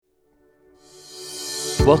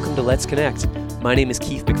Welcome to Let's Connect. My name is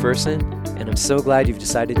Keith McPherson, and I'm so glad you've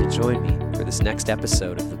decided to join me for this next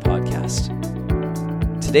episode of the podcast.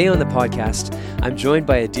 Today on the podcast, I'm joined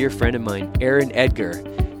by a dear friend of mine, Aaron Edgar.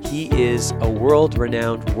 He is a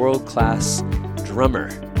world-renowned, world-class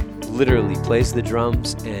drummer. Literally plays the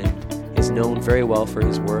drums and is known very well for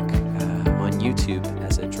his work on YouTube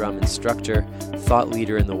as a drum instructor, thought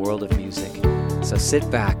leader in the world of music. So sit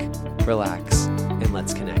back, relax, and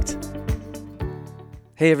let's connect.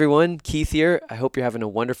 Hey everyone, Keith here. I hope you're having a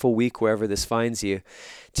wonderful week wherever this finds you.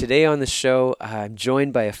 Today on the show, I'm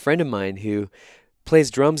joined by a friend of mine who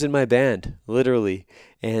plays drums in my band, literally.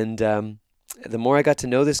 And the more I got to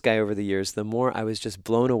know this guy over the years, the more I was just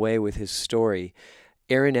blown away with his story.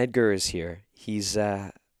 Aaron Edgar is here. He's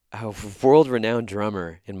a world-renowned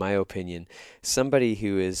drummer, in my opinion. Somebody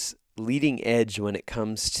who is leading edge when it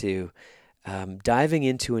comes to diving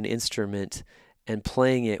into an instrument and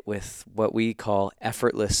playing it with what we call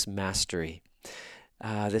effortless mastery.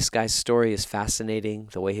 This guy's story is fascinating.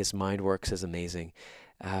 The way his mind works is amazing.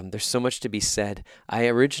 There's so much to be said. I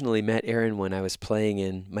originally met Aaron when I was playing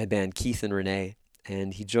in my band Keith and Renee,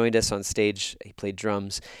 and he joined us on stage. He played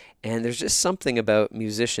drums, and there's just something about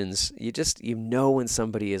musicians. You know when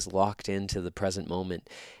somebody is locked into the present moment.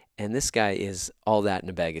 And this guy is all that in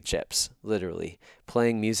a bag of chips, literally.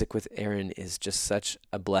 Playing music with Aaron is just such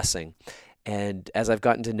a blessing. And as I've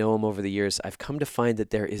gotten to know him over the years, I've come to find that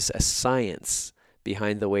there is a science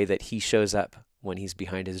behind the way that he shows up when he's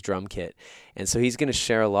behind his drum kit. And so he's going to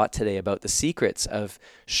share a lot today about the secrets of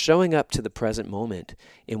showing up to the present moment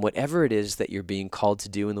in whatever it is that you're being called to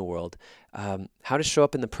do in the world, how to show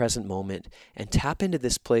up in the present moment and tap into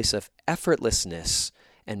this place of effortlessness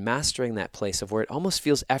and mastering that place of where it almost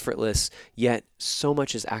feels effortless, yet so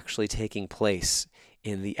much is actually taking place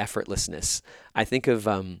in the effortlessness. I think of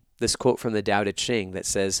this quote from the Tao Te Ching that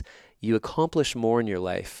says, "You accomplish more in your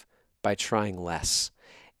life by trying less."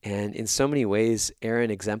 And in so many ways, Aaron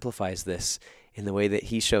exemplifies this in the way that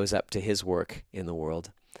he shows up to his work in the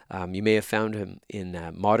world. You may have found him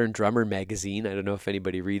in Modern Drummer magazine. I don't know if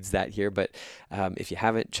anybody reads that here, but if you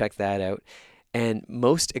haven't, check that out. And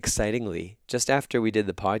most excitingly, just after we did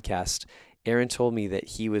the podcast, Aaron told me that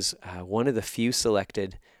he was one of the few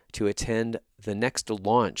selected to attend the next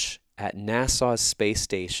launch at NASA's space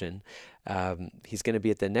station. He's going to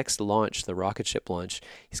be at the next launch, the rocket ship launch.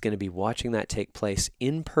 He's going to be watching that take place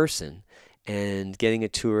in person and getting a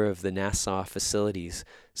tour of the NASA facilities,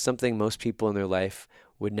 something most people in their life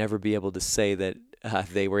would never be able to say that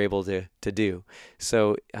they were able to do.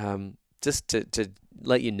 So just to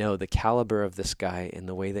let you know, the caliber of this guy and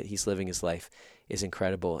the way that he's living his life is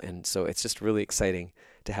incredible. And so it's just really exciting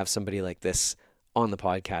to have somebody like this on the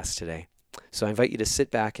podcast today. So I invite you to sit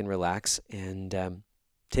back and relax and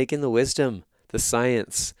take in the wisdom, the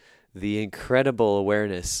science, the incredible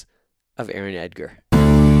awareness of Aaron Edgar.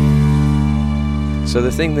 So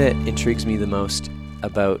the thing that intrigues me the most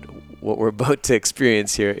about what we're about to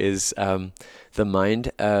experience here is the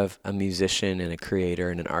mind of a musician and a creator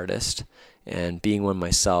and an artist, and being one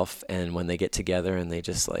myself, and when they get together and they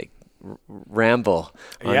just like ramble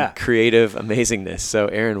on creative amazingness. So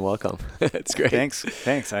Aaron, welcome. It's great.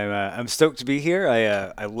 Thanks. I'm stoked to be here.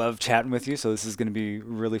 I love chatting with you, so this is going to be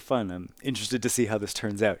really fun. I'm interested to see how this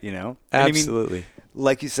turns out, you know? Absolutely. And I mean,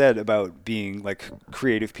 like you said about being like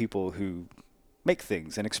creative people who make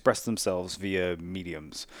things and express themselves via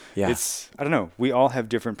mediums. Yeah. I don't know, we all have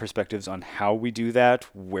different perspectives on how we do that,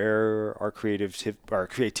 where our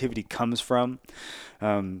creativity comes from.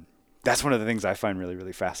 That's one of the things I find really,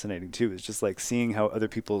 really fascinating too, is just like seeing how other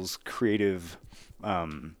people's creative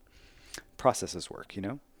processes work, you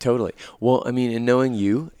know? Totally. Well, I mean, in knowing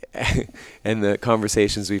you and the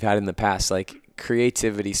conversations we've had in the past, like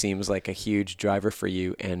creativity seems like a huge driver for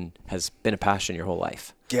you and has been a passion your whole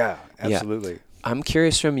life. Yeah, absolutely. Yeah. I'm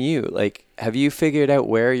curious from you, like, have you figured out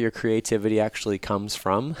where your creativity actually comes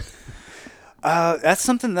from? That's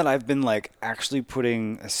something that I've been like actually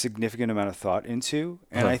putting a significant amount of thought into.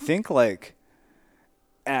 And I think like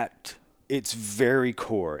at its very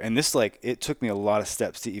core, and this like, it took me a lot of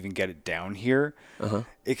steps to even get it down here.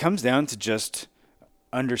 It comes down to just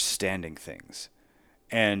understanding things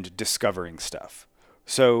and discovering stuff.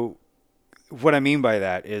 So what I mean by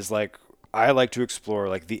that is like, I like to explore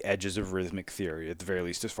like the edges of rhythmic theory, at the very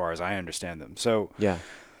least, as far as I understand them. So yeah,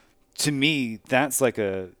 to me, that's like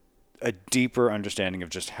a deeper understanding of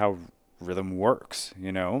just how rhythm works,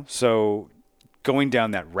 you know? So going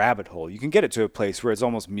down that rabbit hole, you can get it to a place where it's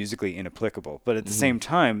almost musically inapplicable. But at the same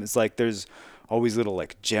time, it's like there's always little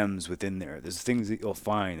like gems within there. There's things that you'll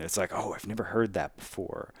find that's like, oh, I've never heard that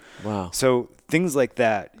before. Wow. So things like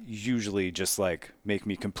that usually just like make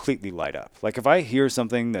me completely light up. Like if I hear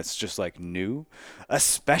something that's just like new,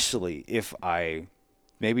 especially if I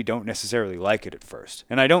maybe don't necessarily like it at first.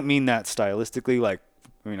 And I don't mean that stylistically, like,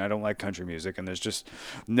 I mean, I don't like country music, and there's just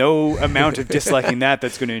no amount of disliking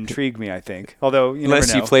that's going to intrigue me, I think. Although, you Unless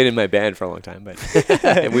never know. you played in my band for a long time, but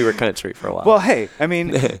and we were country for a while. Well, hey, I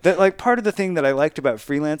mean, that like part of the thing that I liked about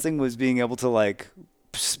freelancing was being able to like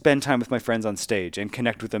spend time with my friends on stage and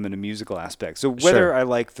connect with them in a musical aspect. So whether Sure. I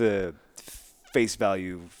like the face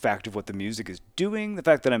value fact of what the music is doing, the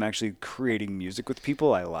fact that I'm actually creating music with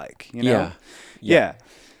people I like, you know? Yeah.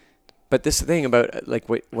 But this thing about like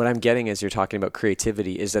what I'm getting as you're talking about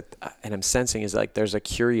creativity is that, and I'm sensing is like there's a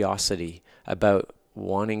curiosity about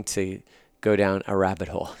wanting to go down a rabbit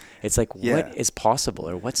hole. It's like what is possible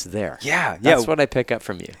or what's there. That's what I pick up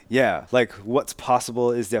from you. Yeah, like what's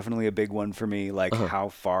possible is definitely a big one for me. Like how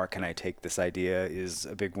far can I take this idea is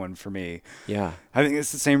a big one for me. Yeah. I think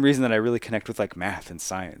it's the same reason that I really connect with like math and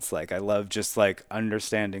science. Like I love just like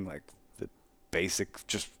understanding like the basic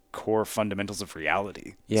just core fundamentals of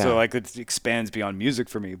reality. Yeah. So like it expands beyond music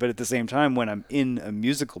for me. But at the same time, when I'm in a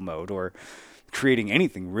musical mode or creating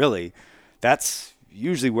anything really, that's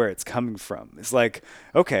usually where it's coming from. It's like,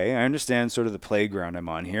 okay, I understand sort of the playground I'm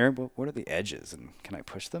on here, but what are the edges and can I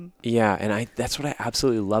push them? Yeah, and that's what I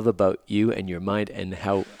absolutely love about you and your mind and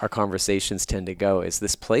how our conversations tend to go is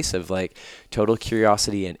this place of like total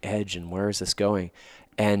curiosity and edge and where is this going?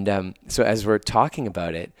 And so as we're talking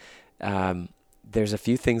about it, there's a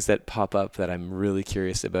few things that pop up that I'm really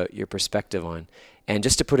curious about your perspective on. And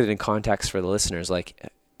just to put it in context for the listeners,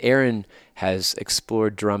 like Aaron has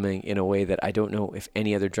explored drumming in a way that I don't know if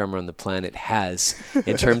any other drummer on the planet has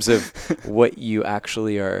in terms of what you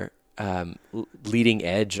actually are leading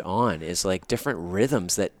edge on is like different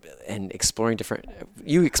rhythms that and exploring different.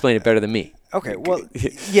 You explain it better than me. Okay, well,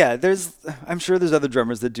 yeah, I'm sure there's other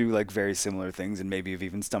drummers that do like very similar things and maybe have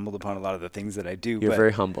even stumbled upon a lot of the things that I do. You're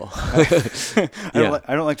very humble. I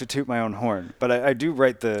don't like to toot my own horn, but I do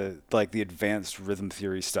write the advanced rhythm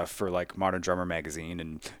theory stuff for like Modern Drummer magazine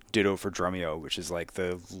and ditto for Drumeo, which is like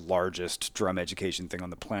the largest drum education thing on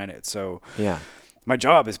the planet. So yeah. My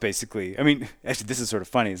job is basically, I mean, actually this is sort of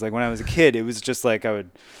funny. It's like when I was a kid, it was just like I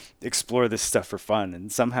would explore this stuff for fun.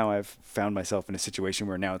 And somehow I've found myself in a situation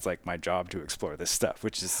where now it's like my job to explore this stuff,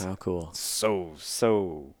 which is how cool.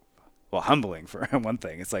 So humbling for one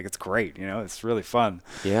thing. It's like, it's great. You know, it's really fun.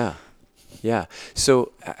 Yeah. Yeah.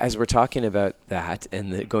 So as we're talking about that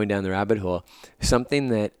and going down the rabbit hole, something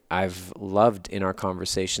that I've loved in our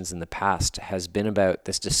conversations in the past has been about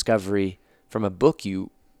this discovery from a book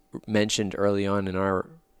you mentioned early on in our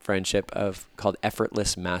friendship called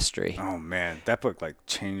Effortless Mastery. Oh man, that book like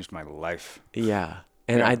changed my life. Yeah.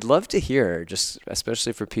 And I'd love to hear, just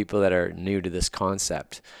especially for people that are new to this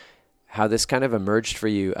concept, how this kind of emerged for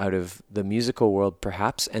you out of the musical world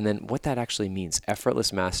perhaps, and then what that actually means,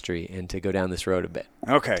 effortless mastery, and to go down this road a bit.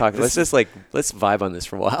 Okay. Let's vibe on this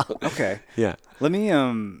for a while. Okay. Yeah. Let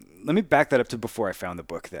me back that up to before I found the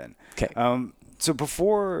book then. Okay. So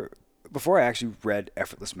before I actually read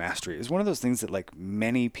Effortless Mastery, it was one of those things that like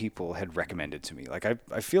many people had recommended to me. Like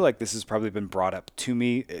I feel like this has probably been brought up to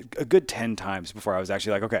me a good 10 times before I was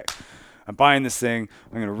actually like, okay, I'm buying this thing,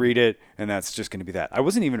 I'm going to read it, and that's just going to be that. I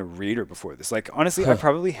wasn't even a reader before this. Like, honestly, I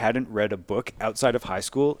probably hadn't read a book outside of high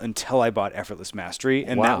school until I bought Effortless Mastery,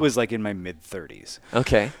 and that was like in my mid-30s.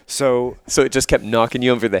 Okay. So it just kept knocking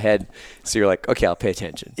you over the head, so you're like, okay, I'll pay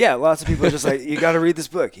attention. Yeah, lots of people are just like, you got to read this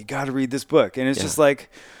book. You got to read this book. And it's just like,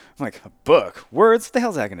 I'm like, a book? Words? What the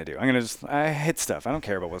hell's that going to do? I'm going to I hit stuff. I don't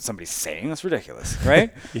care about what somebody's saying. That's ridiculous,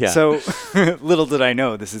 right? Yeah. So little did I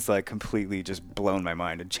know this is like completely just blown my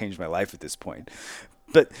mind and changed my life at this point.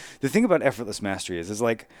 But the thing about Effortless Mastery is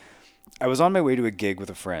like, I was on my way to a gig with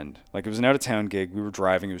a friend. Like, it was an out-of-town gig. We were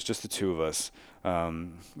driving. It was just the two of us. It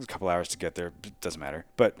was a couple hours to get there. It doesn't matter.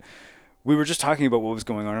 But we were just talking about what was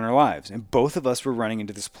going on in our lives. And both of us were running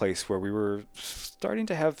into this place where we were starting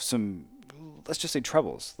to have some, let's just say,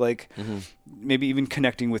 troubles. Like maybe even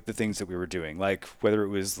connecting with the things that we were doing. Like whether it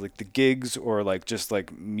was like the gigs or like just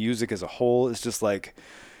like music as a whole. It's just like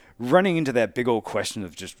running into that big old question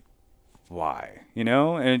of just why, you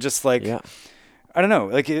know? And it just like, I don't know,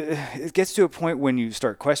 like it gets to a point when you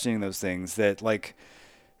start questioning those things that like,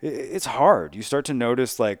 it's hard. You start to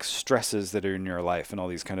notice like stresses that are in your life and all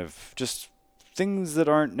these kind of just things that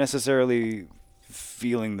aren't necessarily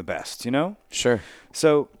feeling the best, you know? Sure.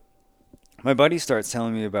 So my buddy starts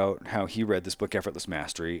telling me about how he read this book, Effortless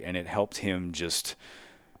Mastery, and it helped him just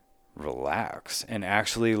relax and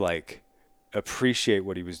actually like appreciate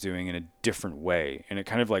what he was doing in a different way, and it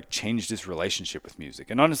kind of like changed his relationship with music.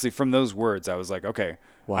 And honestly, from those words, I was like, okay,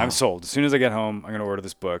 Wow. I'm sold. As soon as I get home, I'm going to order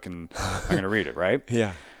this book and I'm going to read it, right?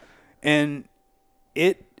 Yeah. And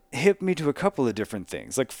it hit me to a couple of different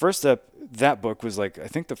things. Like, first up, that book was like, I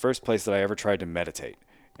think the first place that I ever tried to meditate,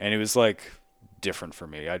 and it was like different for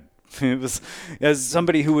me. It was, as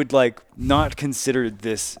somebody who would like not considered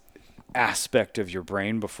this aspect of your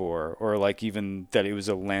brain before, or like even that it was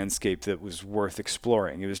a landscape that was worth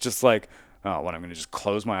exploring. It was just like, oh, what, I'm going to just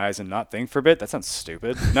close my eyes and not think for a bit? That sounds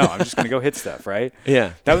stupid. No, I'm just going to go hit stuff, right?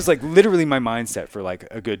 Yeah. That was like literally my mindset for like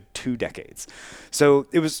a good 2 decades. So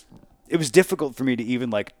it was difficult for me to even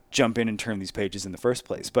like jump in and turn these pages in the first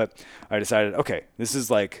place. But I decided, okay, this is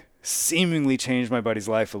like seemingly changed my buddy's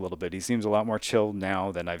life a little bit. He seems a lot more chill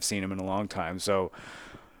now than I've seen him in a long time. So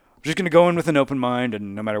I'm just going to go in with an open mind,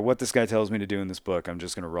 and no matter what this guy tells me to do in this book, I'm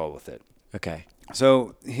just going to roll with it. Okay.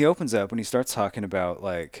 So he opens up and he starts talking about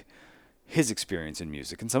like his experience in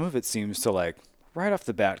music, and some of it seems to like right off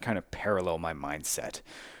the bat kind of parallel my mindset.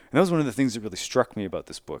 And that was one of the things that really struck me about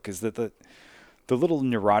this book, is that the little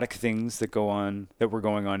neurotic things that were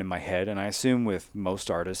going on in my head, and I assume with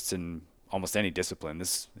most artists in almost any discipline,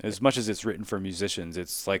 this, as much as it's written for musicians,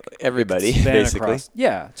 it's like everybody basically.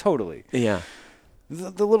 Yeah, totally. Yeah.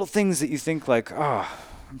 The little things that you think like, oh,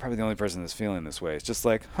 I'm probably the only person that's feeling this way. It's just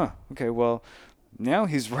like, okay, well, now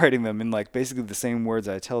he's writing them in like basically the same words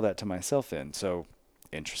I tell that to myself in. So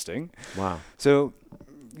interesting. Wow. So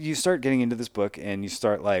you start getting into this book and you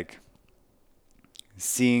start like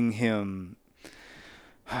seeing him.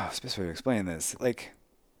 What's the best way to explain this? Like,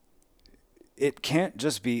 it can't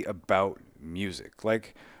just be about music.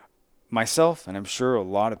 Like, myself, and I'm sure a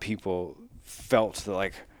lot of people felt that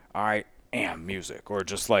like, I am music, or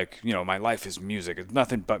just like, you know, my life is music. It's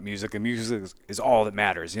nothing but music, and music is all that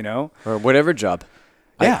matters, you know? Or whatever job.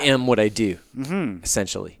 Yeah. I am what I do, Mm-hmm.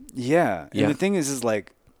 essentially. Yeah. Yeah. And the thing is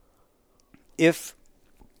like, if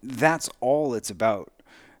that's all it's about,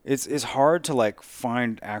 it's hard to like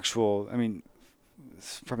find actual, I mean,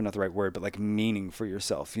 it's probably not the right word, but like meaning for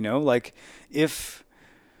yourself, you know? Like if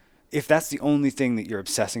that's the only thing that you're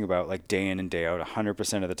obsessing about, like day in and day out,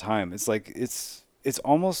 100% of the time, it's like, it's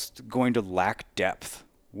almost going to lack depth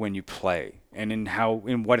when you play, and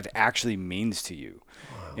in what it actually means to you.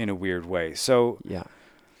 Wow. In a weird way. So, yeah,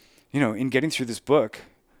 you know, in getting through this book,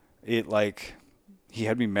 it like, he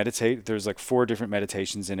had me meditate. There's like 4 different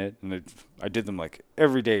meditations in it, and I did them like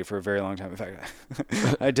every day for a very long time. In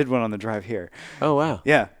fact, I did one on the drive here. Oh wow.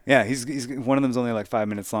 Yeah. He's one of them's only like 5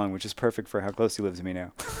 minutes long, which is perfect for how close he lives to me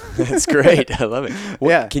now. That's great. I love it.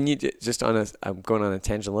 Yeah. Can you just I'm going on a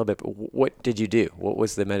tangent a little bit, but what did you do? What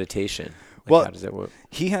was the meditation? Like, well, how does it work?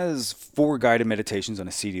 He has 4 guided meditations on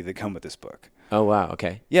a CD that come with this book. Oh wow.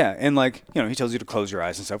 Okay. Yeah, and like, you know, he tells you to close your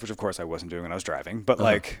eyes and stuff, which of course I wasn't doing when I was driving. But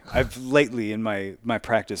like, I've lately in my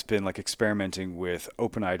practice been like experimenting with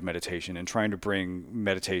open-eyed meditation and trying to bring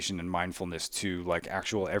meditation and mindfulness to like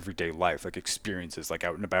actual everyday life, like experiences, like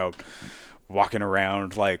out and about, walking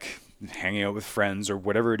around, like hanging out with friends or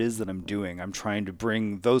whatever it is that I'm doing. I'm trying to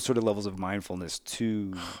bring those sort of levels of mindfulness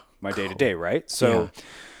to my day-to-day, right? So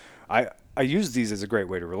I use these as a great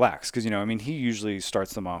way to relax because, you know, I mean, he usually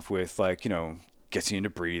starts them off with like, you know, gets you into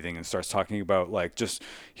breathing and starts talking about like just,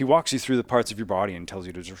 he walks you through the parts of your body and tells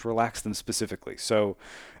you to just relax them specifically. So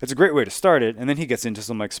it's a great way to start it. And then he gets into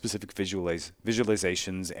some like specific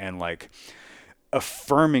visualizations and like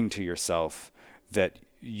affirming to yourself that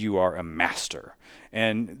you are a master.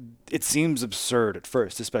 And it seems absurd at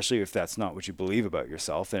first, especially if that's not what you believe about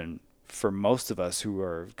yourself. And for most of us who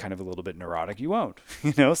are kind of a little bit neurotic, you won't,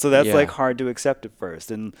 you know? So that's like hard to accept at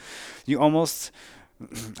first. And you almost,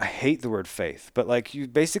 I hate the word faith, but like you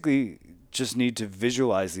basically just need to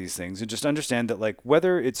visualize these things and just understand that like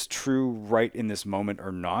whether it's true right in this moment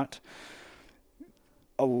or not,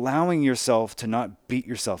 allowing yourself to not beat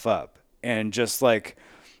yourself up and just like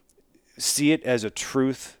see it as a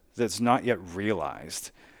truth that's not yet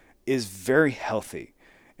realized is very healthy.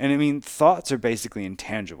 And I mean, thoughts are basically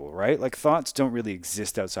intangible, right? Like thoughts don't really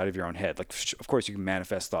exist outside of your own head. Like, of course, you can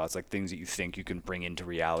manifest thoughts, like things that you think you can bring into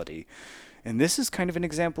reality. And this is kind of an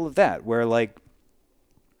example of that, where like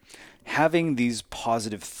having these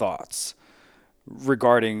positive thoughts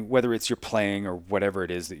regarding whether it's your playing or whatever it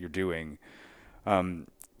is that you're doing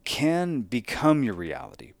can become your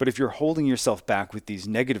reality. But if you're holding yourself back with these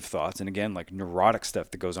negative thoughts, and again, like neurotic stuff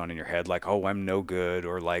that goes on in your head, like, oh, I'm no good,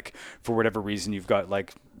 or like for whatever reason you've got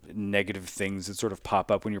like negative things that sort of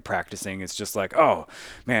pop up when you're practicing. It's just like, oh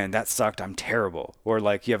man, that sucked, I'm terrible. Or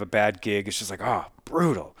like you have a bad gig, it's just like, oh,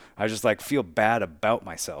 brutal. I just like feel bad about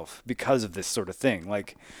myself because of this sort of thing.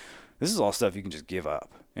 Like this is all stuff you can just give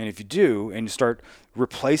up. And if you do, and you start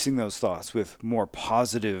replacing those thoughts with more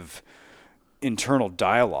positive internal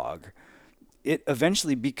dialogue, it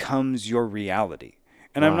eventually becomes your reality.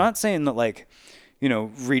 And I'm not saying that, like, you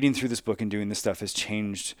know, reading through this book and doing this stuff has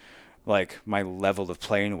changed like my level of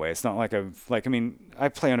play in a way. It's not like I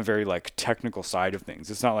play on a very like technical side of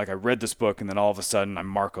things. It's not like I read this book and then all of a sudden I'm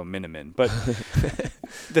Marco Miniman. But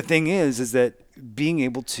the thing is that being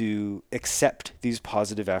able to accept these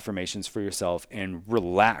positive affirmations for yourself and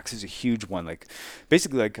relax is a huge one. Like,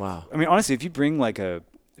 basically, like, wow. I mean, honestly, if you bring like a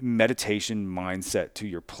meditation mindset to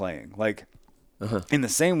your playing, like, in the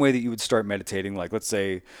same way that you would start meditating, like, let's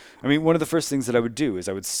say, I mean, one of the first things that I would do is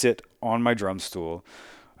I would sit on my drum stool,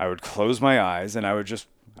 I would close my eyes, and I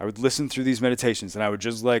would listen through these meditations, and I would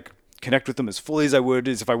just like connect with them as fully as I would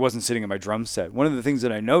as if I wasn't sitting at my drum set. One of the things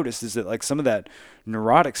that I noticed is that like some of that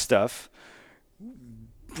neurotic stuff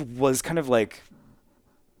was kind of like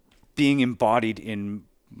being embodied in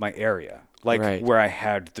my area. Like where I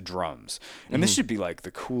had the drums. And this should be like the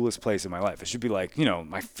coolest place in my life. It should be like, you know,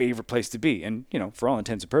 my favorite place to be. And, you know, for all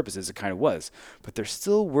intents and purposes, it kind of was. But there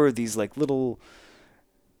still were these like little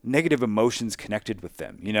negative emotions connected with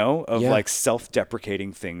them, you know, of like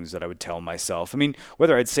self-deprecating things that I would tell myself. I mean,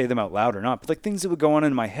 whether I'd say them out loud or not, but like things that would go on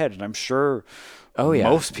in my head. And I'm sure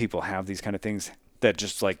most people have these kind of things that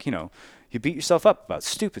just like, you know, you beat yourself up about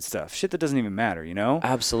stupid stuff, shit that doesn't even matter, you know?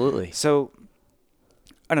 Absolutely. So,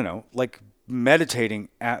 I don't know, like, meditating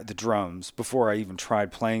at the drums before I even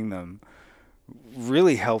tried playing them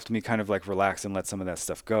really helped me kind of like relax and let some of that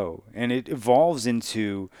stuff go. And it evolves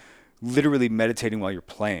into literally meditating while you're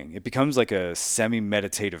playing. It becomes like a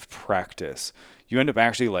semi-meditative practice. You end up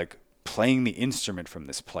actually like playing the instrument from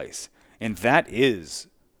this place. And that is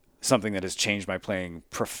something that has changed my playing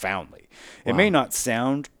profoundly. It may not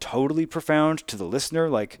sound totally profound to the listener,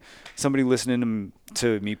 like somebody listening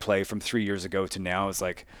to me play from 3 years ago to now is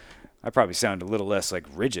like, I probably sound a little less like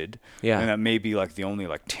rigid. Yeah. And that may be like the only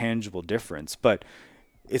like tangible difference, but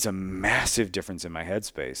it's a massive difference in my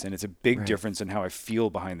headspace, and it's a big difference in how I feel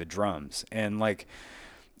behind the drums. And like,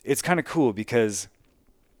 it's kind of cool because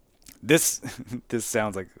this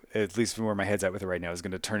sounds like, at least from where my head's at with it right now, is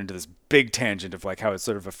going to turn into this big tangent of like how it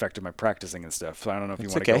sort of affected my practicing and stuff. So I don't know if you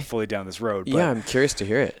want to go fully down this road. But yeah, I'm curious to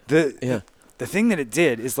hear it. The thing that it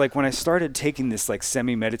did is like when I started taking this like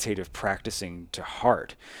semi-meditative practicing to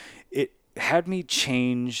heart, it had me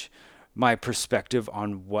change my perspective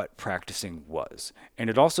on what practicing was. And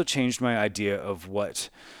it also changed my idea of what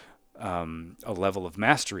a level of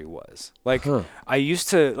mastery was. Like I used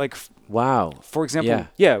to like, for example,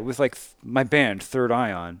 with like my band Third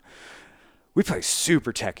Ion, we play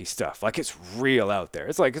super techie stuff. Like it's real out there.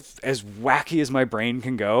 It's like as wacky as my brain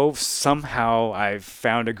can go. Somehow I've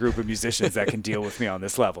found a group of musicians that can deal with me on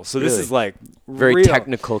this level. So this is like very real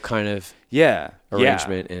technical kind of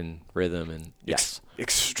arrangement and rhythm and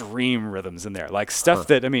extreme rhythms in there. Like stuff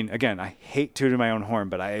that, I mean, again, I hate tooting my own horn,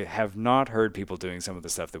 but I have not heard people doing some of the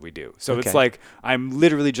stuff that we do. So it's like I'm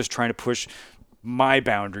literally just trying to push my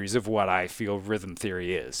boundaries of what I feel rhythm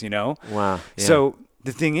theory is, you know? Wow. Yeah. So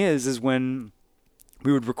the thing is when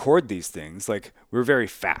we would record these things, like we were very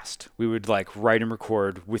fast. We would like write and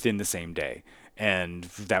record within the same day. And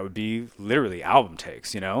that would be literally album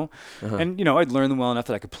takes, you know? And, you know, I'd learn them well enough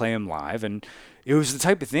that I could play them live. And it was the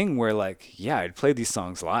type of thing where like, I'd play these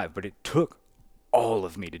songs live, but it took all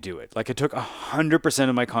of me to do it. Like it took 100%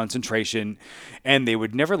 of my concentration, and they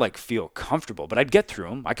would never like feel comfortable, but I'd get through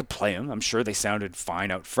them. I could play them. I'm sure they sounded fine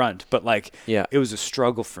out front, but like it was a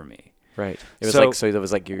struggle for me. Right. It was so that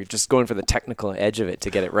was like you're just going for the technical edge of it to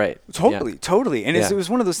get it right. Totally. And it was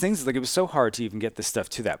one of those things like it was so hard to even get this stuff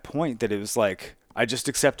to that point that it was like I just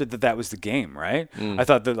accepted that was the game, right? I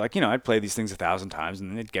thought that like, you know, I'd play these things 1,000 times and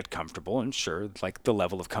then they'd get comfortable, and sure, like the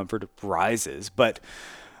level of comfort rises, but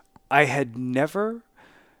I had never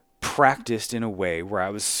practiced in a way where I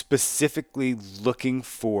was specifically looking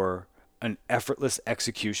for an effortless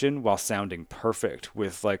execution while sounding perfect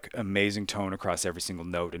with like amazing tone across every single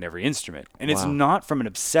note and every instrument. And it's not from an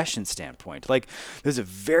obsession standpoint. Like there's a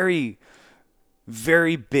very,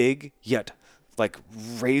 very big yet like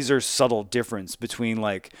razor subtle difference between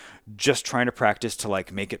like just trying to practice to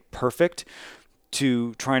like make it perfect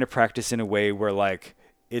to trying to practice in a way where like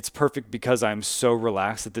it's perfect because I'm so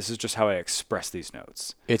relaxed that this is just how I express these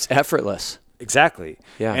notes. It's effortless. Exactly.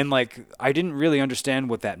 Yeah. And like, I didn't really understand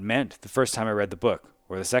what that meant the first time I read the book,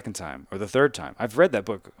 or the second time, or the third time. I've read that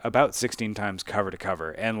book about 16 times cover to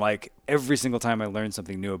cover. And like every single time I learn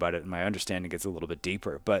something new about it, and my understanding gets a little bit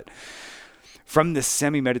deeper. But from this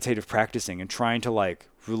semi-meditative practicing and trying to like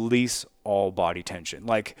release all body tension,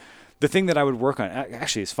 like the thing that I would work on,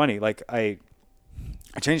 actually it's funny, like I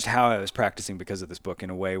I changed how I was practicing because of this book in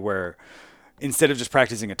a way where instead of just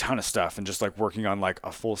practicing a ton of stuff and just like working on like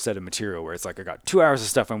a full set of material where it's like I got 2 hours of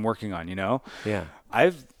stuff I'm working on, Yeah.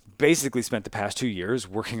 I've basically spent the past 2 years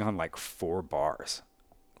working on like 4 bars.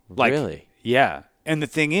 Like, really? Yeah. And the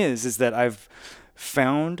thing is that I've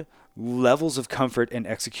found levels of comfort and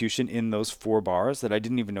execution in those 4 bars that I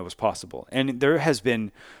didn't even know was possible. And there has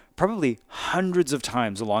been probably hundreds of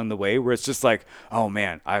times along the way where it's just like, oh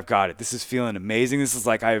man, I've got it. This is feeling amazing. This is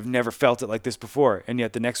like, I've never felt it like this before. And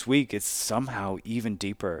yet the next week it's somehow even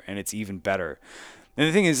deeper and it's even better. And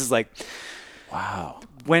the thing is like, wow.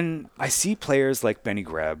 When I see players like Benny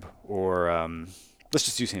Greb or let's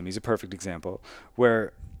just use him. He's a perfect example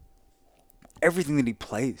where everything that he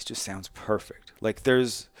plays just sounds perfect. Like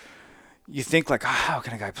you think like, how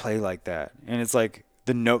can a guy play like that? And it's like,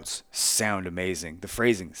 the notes sound amazing. The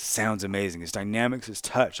phrasing sounds amazing. His dynamics, his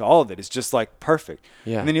touch, all of it is just like perfect.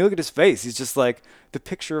 Yeah. And then you look at his face. He's just like the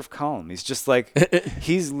picture of calm. He's just like,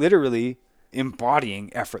 he's literally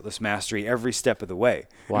embodying effortless mastery every step of the way.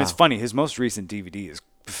 Wow. And it's funny. His most recent DVD is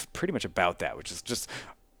pretty much about that, which is just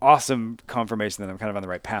awesome confirmation that I'm kind of on the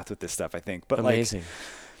right path with this stuff, I think. But amazing. Like,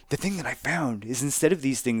 the thing that I found is instead of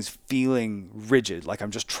these things feeling rigid, like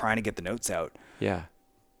I'm just trying to get the notes out, yeah,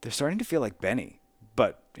 they're starting to feel like Benny.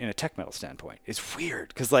 But in a tech metal standpoint, it's weird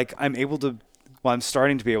because like I'm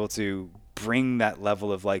starting to be able to bring that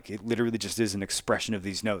level of like, it literally just is an expression of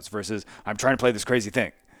these notes versus I'm trying to play this crazy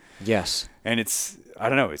thing. Yes. And it's, I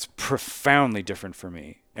don't know, it's profoundly different for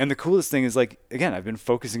me. And the coolest thing is like, again, I've been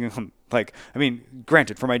focusing on like, I mean,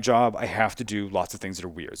 granted for my job, I have to do lots of things that are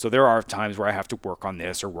weird. So there are times where I have to work on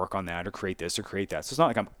this or work on that or create this or create that. So it's not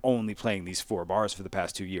like I'm only playing these 4 bars for the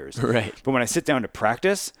past 2 years. Right. But when I sit down to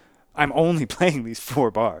practice, I'm only playing these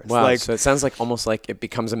 4 bars. Wow. Like, So it sounds like almost like it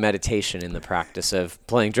becomes a meditation in the practice of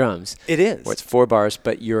playing drums. it is. Where it's 4 bars,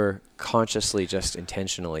 but you're consciously, just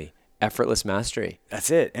intentionally, effortless mastery. That's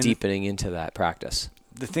it. And deepening into that practice.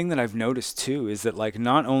 the thing that I've noticed too is that like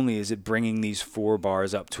not only is it bringing these 4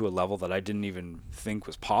 bars up to a level that I didn't even think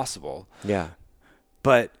was possible, Yeah.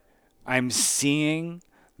 but I'm seeing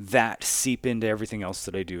that seep into everything else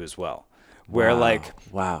that I do as well. Where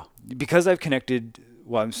Wow. because I've connected,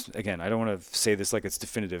 well, again, I don't want to say this like it's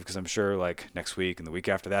definitive because I'm sure like next week and the week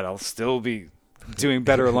after that I'll still be doing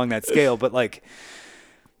better along that scale, but like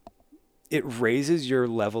it raises your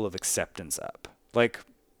level of acceptance up. Like,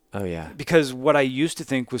 Oh yeah. because what I used to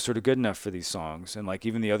think was sort of good enough for these songs and like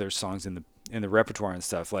even the other songs in the repertoire and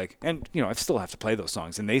stuff, like, and I still have to play those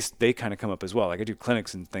songs and they kind of come up as well. Like I do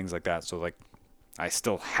clinics and things like that, so like I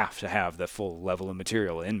still have to have the full level of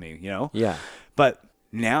material in me, Yeah. But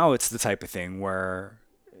now it's the type of thing where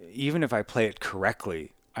even if I play it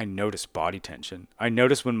correctly, I notice body tension. I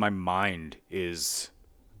notice when my mind is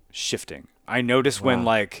shifting. I notice when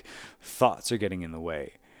like thoughts are getting in the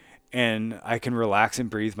way. And I can relax and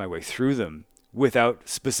breathe my way through them without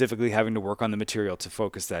specifically having to work on the material to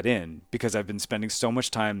focus that in, because I've been spending so much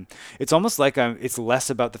time. It's almost like it's less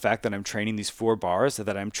about the fact that I'm training these 4 bars,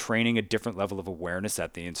 that I'm training a different level of awareness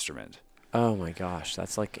at the instrument. Oh my gosh,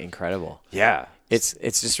 that's like incredible. Yeah. It's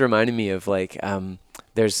just reminding me of like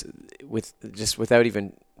without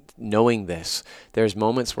even knowing this, there's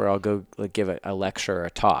moments where I'll go like give a lecture or a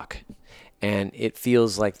talk, and it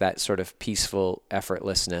feels like that sort of peaceful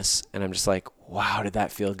effortlessness, and I'm just like, wow, did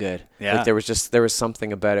that feel good? Yeah. Like there was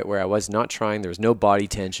something about it where I was not trying, there was no body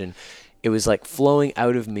tension. It was like flowing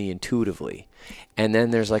out of me intuitively. And then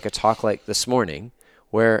there's like a talk like this morning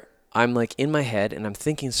where I'm like in my head and I'm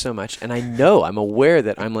thinking so much, and I'm aware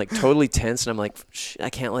that I'm like totally tense and I'm like, I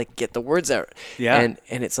can't like get the words out. Yeah. And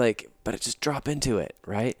it's like, but just drop into it,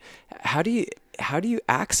 right? How do you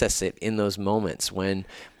access it in those moments when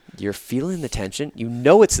you're feeling the tension,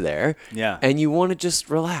 it's there, Yeah. and you want to just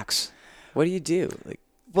relax? What do you do? Like,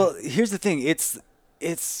 Well, here's the thing. It's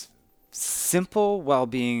simple while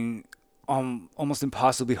being almost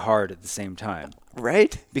impossibly hard at the same time.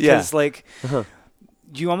 right? Because like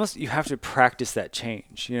you have to practice that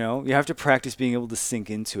change, you have to practice being able to sink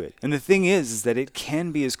into it. And the thing is that it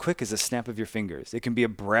can be as quick as a snap of your fingers. It can be a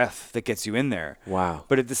breath that gets you in there. Wow.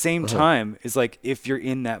 But at the same time, it's like if you're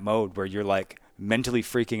in that mode where you're like mentally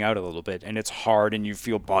freaking out a little bit and it's hard and you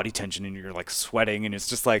feel body tension and you're like sweating and it's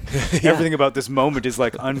just like everything about this moment is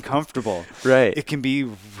like uncomfortable. Right. It can be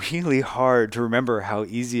really hard to remember how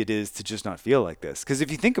easy it is to just not feel like this. Because if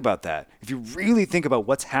you think about that, if you really think about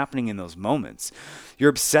what's happening in those moments, you're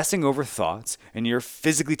obsessing over thoughts and you're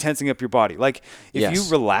physically tensing up your body. Like if you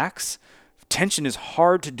relax, tension is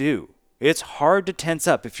hard to do. It's hard to tense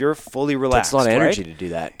up if you're fully relaxed. Takes a lot of energy right? to do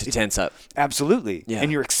that, to tense up. Absolutely. Yeah.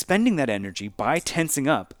 And you're expending that energy by tensing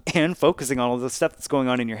up and focusing on all the stuff that's going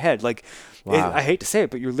on in your head. Like, Wow. I hate to say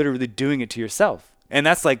it, but you're literally doing it to yourself. And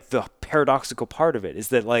that's like the paradoxical part of it, is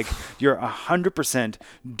that like you're 100%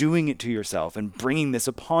 doing it to yourself and bringing this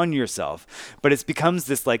upon yourself. But it becomes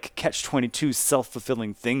this like catch-22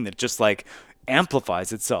 self-fulfilling thing that just like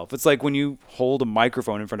amplifies itself. It's like when you hold a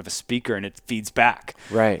microphone in front of a speaker and it feeds back.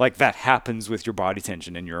 Right. Like that happens with your body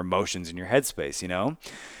tension and your emotions and your headspace, you know?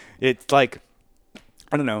 It's like,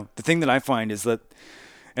 I don't know. The thing that I find is that,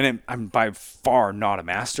 and I'm by far not a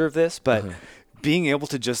master of this, but being able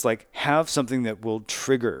to just like have something that will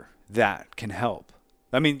trigger that can help.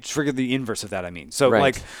 I mean, trigger the inverse of that, I mean. So Right.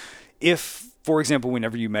 like if, for example,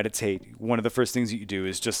 whenever you meditate, one of the first things that you do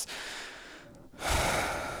is just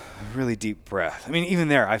really deep breath. I mean, even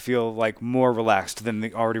there, I feel like more relaxed than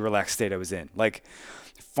the already relaxed state I was in. Like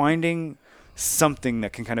finding something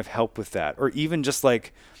that can kind of help with that, or even just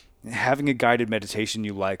like having a guided meditation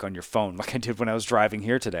you like on your phone, like I did when I was driving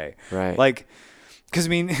here today. Right. Like, because I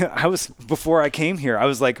mean, before I came here, I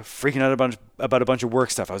was like freaking out about a bunch of work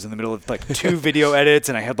stuff. I was in the middle of like 2 video edits,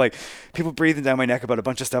 and I had like people breathing down my neck about a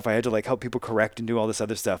bunch of stuff. I had to like help people correct and do all this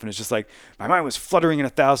other stuff. And it's just like my mind was fluttering in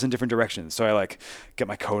 1,000 different directions. So I like get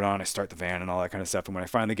my coat on, I start the van and all that kind of stuff. And when I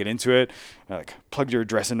finally get into it, I like plugged your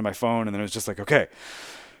address into my phone, and then it was just like, okay.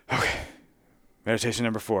 Meditation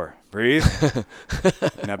number 4, breathe.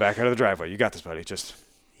 Now back out of the driveway. You got this, buddy. Just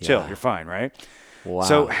chill. Yeah. You're fine, right? Wow.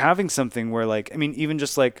 So having something where like, I mean, even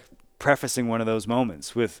just like prefacing one of those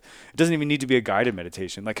moments with, it doesn't even need to be a guided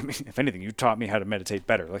meditation. Like, I mean, if anything, you taught me how to meditate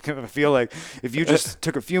better. Like, I feel like if you just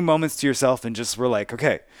took a few moments to yourself and just were like,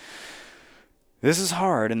 okay, this is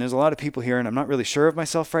hard and there's a lot of people here and I'm not really sure of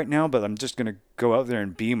myself right now, but I'm just going to go out there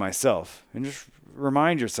and be myself, and just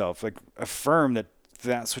remind yourself, like affirm that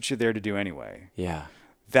that's what you're there to do anyway. Yeah.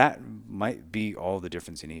 That might be all the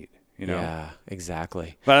difference you need. You know? Yeah,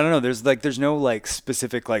 exactly. But I don't know. There's no like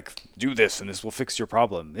specific like do this and this will fix your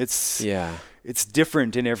problem. It's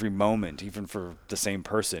different in every moment, even for the same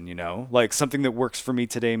person. You know, like something that works for me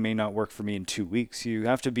today may not work for me in 2 weeks. You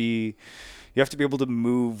have to be able to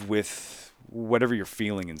move with whatever you're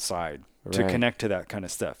feeling inside to Right. connect to that kind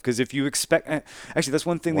of stuff. Because if you expect, actually, that's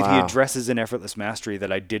one thing that he Wow. addresses in Effortless Mastery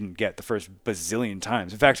that I didn't get the first bazillion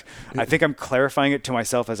times. In fact, I think I'm clarifying it to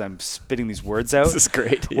myself as I'm spitting these words out. This is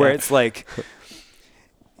great. Where Yeah. it's like,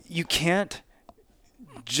 you can't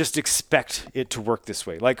just expect it to work this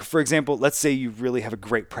way. Like, for example, let's say you really have a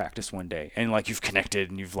great practice one day and like you've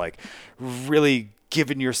connected and you've like really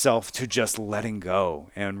given yourself to just letting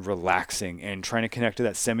go and relaxing and trying to connect to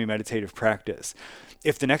that semi-meditative practice.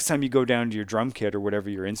 If the next time you go down to your drum kit or whatever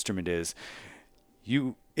your instrument is,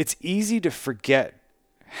 it's easy to forget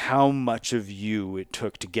how much of you it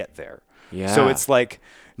took to get there. Yeah. So it's like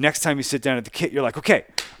next time you sit down at the kit, you're like, okay,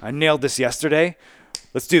 I nailed this yesterday.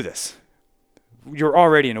 Let's do this. You're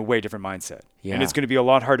already in a way different mindset. Yeah. And it's going to be a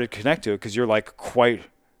lot harder to connect to it because you're like quite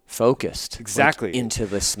Focused. Exactly. Like, into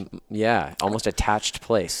this, almost attached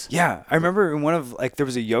place. Yeah, I remember in one of there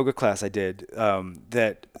was a yoga class I did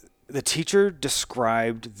that the teacher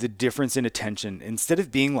described the difference in attention. Instead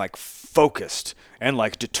of being like focused and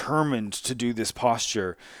like determined to do this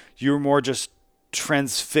posture, you were more just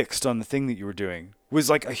transfixed on the thing that you were doing. It was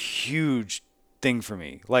like a huge thing for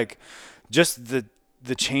me. Like just the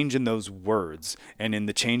change in those words and in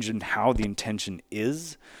the change in how the intention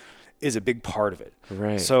is a big part of it.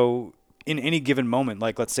 Right. So in any given moment,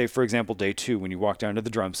 like let's say, for example, day 2, when you walk down to the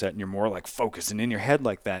drum set and you're more like focused and in your head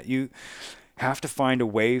like that, you have to find a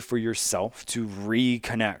way for yourself to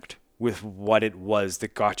reconnect with what it was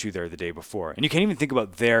that got you there the day before. And you can't even think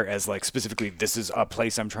about there as like specifically, this is a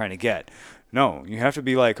place I'm trying to get. No, you have to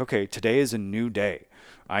be like, okay, today is a new day.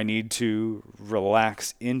 I need to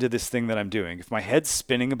relax into this thing that I'm doing. If my head's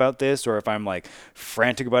spinning about this, or if I'm like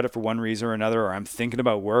frantic about it for one reason or another, or I'm thinking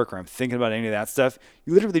about work, or I'm thinking about any of that stuff,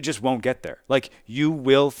 you literally just won't get there. Like you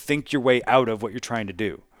will think your way out of what you're trying to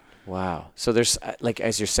do. Wow. So there's like,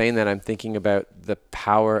 as you're saying that, I'm thinking about the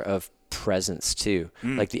power of presence too,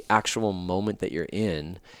 like the actual moment that you're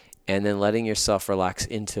in, and then letting yourself relax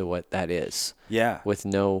into what that is. Yeah. With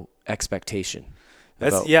no expectation.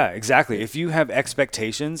 Yeah, exactly. If you have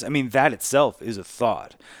expectations, I mean, that itself is a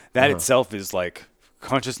thought. That itself is like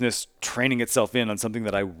consciousness training itself in on something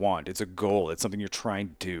that I want. It's a goal. It's something you're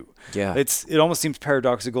trying to do. Yeah. It almost seems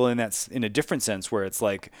paradoxical in that's in a different sense, where it's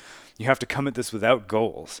like you have to come at this without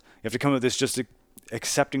goals. You have to come at this just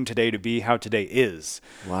accepting today to be how today is.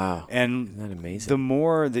 Wow. And Isn't that amazing? the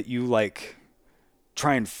more that you like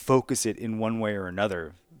try and focus it in one way or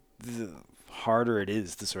another, the harder it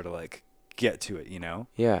is to sort of like get to it, you know?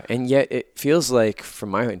 Yeah. And yet it feels like from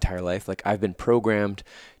my entire life, like I've been programmed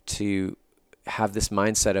to have this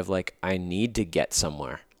mindset of like, I need to get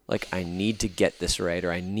somewhere. Like I need to get this right,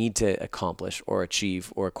 or I need to accomplish or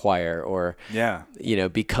achieve or acquire or,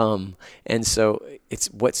 become. And so it's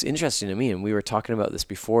what's interesting to me. And we were talking about this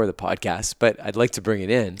before the podcast, but I'd like to bring it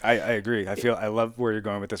in. I agree. I love where you're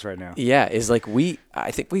going with this right now. Yeah. Is like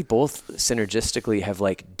I think we both synergistically have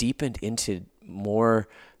like deepened into more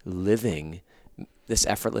living this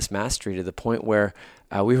effortless mastery to the point where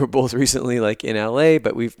we were both recently like in LA,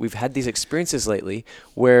 but we've had these experiences lately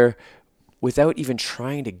where without even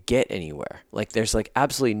trying to get anywhere, like there's like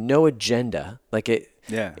absolutely no agenda. Like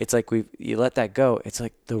it's like you let that go. It's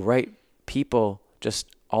like the right people just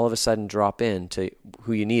all of a sudden drop in to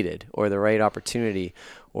who you needed, or the right opportunity,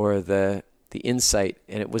 or the insight,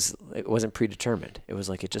 and it wasn't predetermined. It was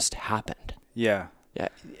like it just happened. Yeah. Yeah.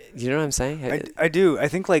 You know what I'm saying? I do. I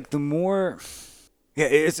think like the more,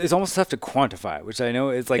 it's almost tough to quantify, which I know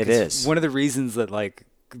is like, it's one of the reasons that like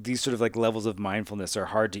these sort of like levels of mindfulness are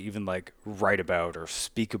hard to even like write about or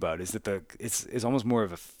speak about, is that it's almost more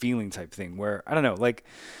of a feeling type thing where, I don't know, like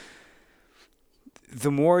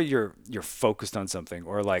the more you're focused on something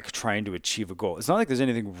or like trying to achieve a goal, it's not like there's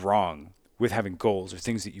anything wrong with having goals or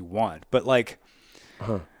things that you want, but like,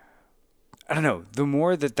 I don't know, the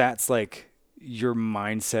more that's like your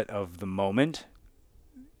mindset of the moment,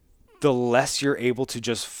 the less you're able to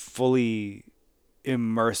just fully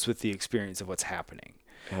immerse with the experience of what's happening.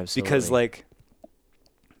 Absolutely. Because like,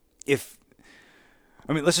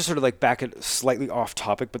 let's just sort of like back it slightly off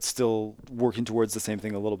topic, but still working towards the same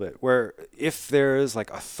thing a little bit, where if there's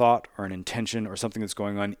like a thought or an intention or something that's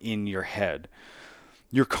going on in your head,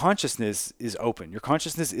 your consciousness is open. Your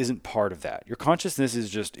consciousness isn't part of that. Your consciousness is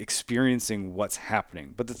just experiencing what's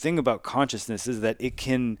happening. But the thing about consciousness is that it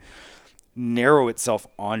can narrow itself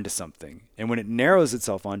onto something. And when it narrows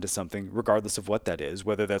itself onto something, regardless of what that is,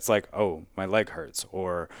 whether that's like, oh, my leg hurts,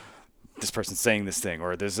 or this person's saying this thing,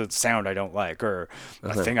 or there's a sound I don't like, or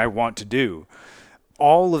a thing I want to do,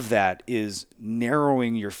 all of that is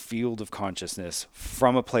narrowing your field of consciousness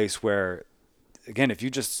from a place where, again, if you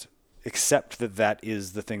just accept that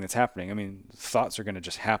is the thing that's happening, thoughts are going to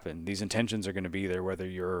just happen. These intentions are going to be there whether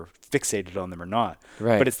you're fixated on them or not.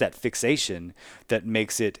 Right. But it's that fixation that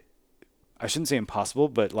makes it, I shouldn't say impossible,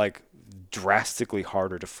 but like drastically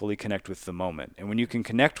harder to fully connect with the moment. And when you can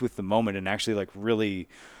connect with the moment and actually like really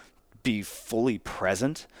be fully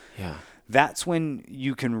present, that's when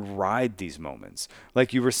you can ride these moments.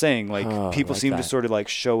 Like you were saying, like people seem to sort of like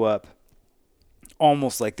show up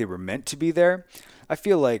almost like they were meant to be there. I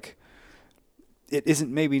feel like it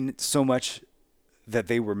isn't maybe so much that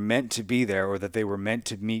they were meant to be there or that they were meant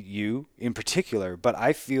to meet you in particular, but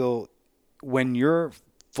I feel when you're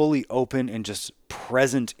fully open and just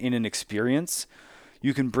present in an experience,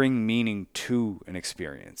 you can bring meaning to an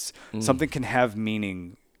experience. Something can have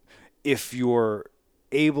meaning if you're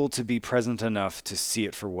able to be present enough to see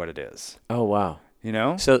it for what it is. Oh, wow. You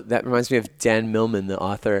know? So that reminds me of Dan Millman, the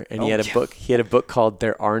author, and he had a book called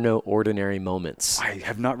There Are No Ordinary Moments. I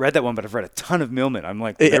have not read that one, but I've read a ton of Millman. I'm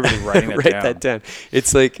like literally writing that down. Write that down.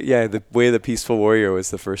 It's like, The Way of the Peaceful Warrior was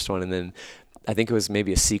the first one, and then I think it was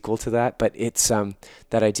maybe a sequel to that, but it's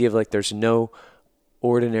that idea of like there's no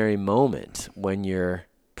ordinary moment when you're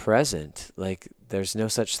present. Like there's no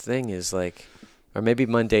such thing as like, or maybe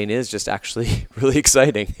mundane is just actually really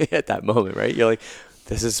exciting at that moment, right? You're like,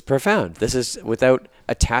 this is profound. This is without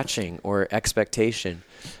attaching or expectation.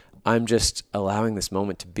 I'm just allowing this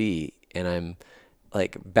moment to be, and I'm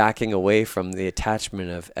like backing away from the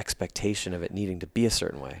attachment of expectation of it needing to be a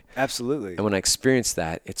certain way. Absolutely. And when I experience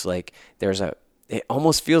that, it's like it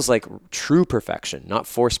almost feels like true perfection, not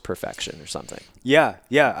forced perfection or something. Yeah.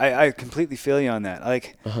 I completely feel you on that.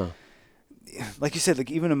 Like, like you said,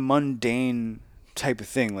 like even a mundane type of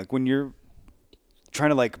thing, like when you're trying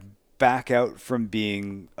to like back out from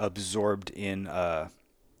being absorbed in a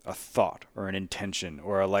thought or an intention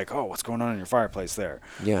or like, oh, what's going on in your fireplace there?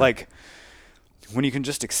 Yeah. Like when you can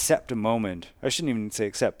just accept a moment, I shouldn't even say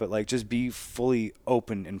accept, but like just be fully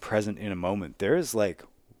open and present in a moment. There is like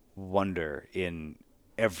wonder in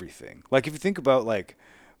everything. Like if you think about like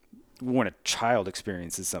when a child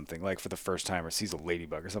experiences something like for the first time or sees a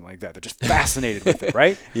ladybug or something like that, they're just fascinated with it,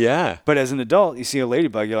 right? Yeah. But as an adult, you see a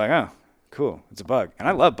ladybug, you're like, oh, cool, it's a bug. And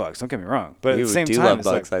I love bugs, don't get me wrong. But at the same time, love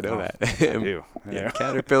bugs, like, I know that. I do. Yeah,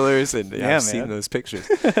 caterpillars, and I've seen those pictures.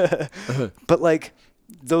 But like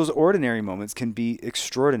those ordinary moments can be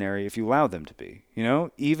extraordinary if you allow them to be, you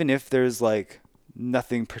know? Even if there's like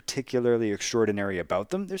nothing particularly extraordinary about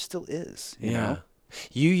them, there still is, you know?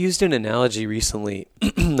 You used an analogy recently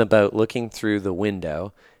about looking through the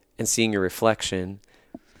window and seeing your reflection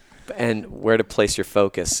and where to place your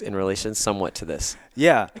focus in relation somewhat to this.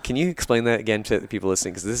 Yeah. Can you explain that again to the people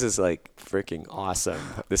listening? Because this is like freaking awesome,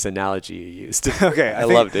 this analogy you used. Okay. I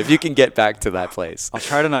loved it. If you can get back to that place. I'll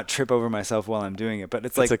try to not trip over myself while I'm doing it, but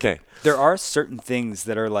it's like, okay. There are certain things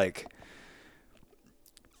that are like,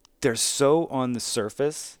 they're so on the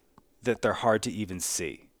surface that they're hard to even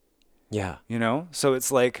see. Yeah. You know? So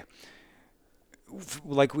it's like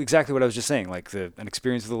exactly what I was just saying, like an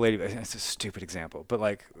experience with a lady. It's a stupid example, but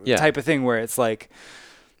like the type of thing where it's like,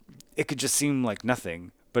 it could just seem like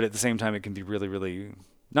nothing, but at the same time, it can be really, really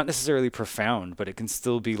not necessarily profound, but it can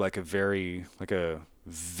still be like a very, like a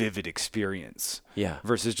vivid experience. Yeah.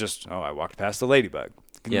 Versus just, oh, I walked past a ladybug.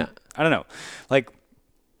 Yeah. I don't know. Like,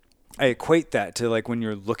 I equate that to like when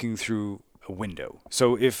you're looking through a window.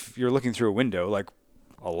 So if you're looking through a window, like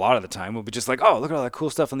a lot of the time we'll be just like, oh, look at all that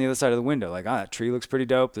cool stuff on the other side of the window. Like, that tree looks pretty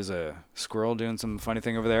dope. There's a squirrel doing some funny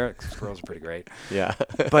thing over there. Squirrels are pretty great. Yeah.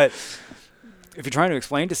 But if you're trying to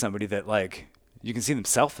explain to somebody that like you can see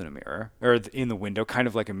themselves in a mirror or in the window, kind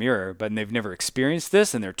of like a mirror, but they've never experienced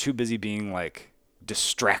this and they're too busy being like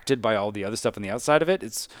distracted by all the other stuff on the outside of it,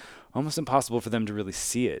 it's almost impossible for them to really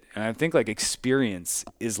see it. And I think like experience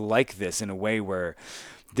is like this in a way where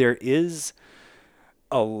there is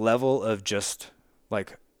a level of just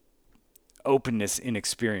like openness in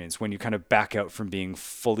experience when you kind of back out from being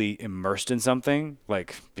fully immersed in something,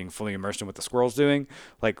 like being fully immersed in what the squirrel's doing.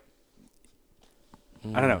 Like,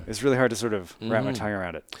 I don't know. It's really hard to sort of wrap my tongue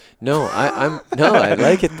around it. No, I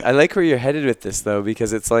like it. I like where you're headed with this though,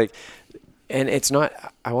 because it's like, and it's not,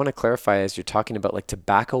 I want to clarify as you're talking about like to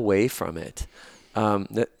back away from it.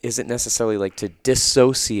 That isn't necessarily like to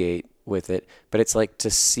dissociate with it, but it's like to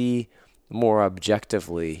see more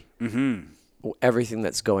objectively everything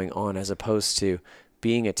that's going on as opposed to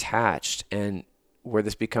being attached. And where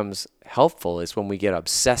this becomes helpful is when we get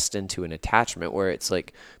obsessed into an attachment where it's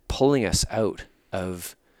like pulling us out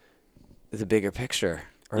of the bigger picture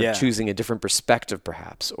or choosing a different perspective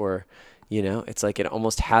perhaps, or, you know, it's like it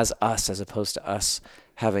almost has us as opposed to us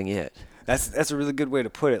having it. That's a really good way to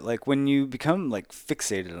put it. Like when you become like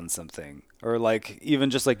fixated on something, or like even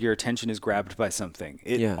just like your attention is grabbed by something,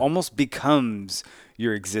 it almost becomes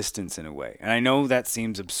your existence in a way. And I know that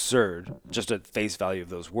seems absurd just at face value of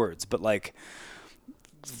those words, but like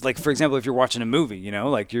for example, if you're watching a movie, you know,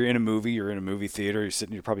 like you're in a movie theater,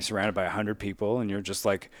 you're probably surrounded by 100 people and you're just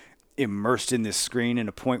like immersed in this screen in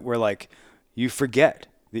a point where like you forget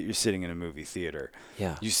that you're sitting in a movie theater.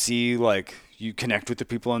 Yeah. You see, like, you connect with the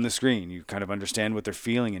people on the screen. You kind of understand what they're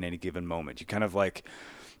feeling in any given moment. You kind of like,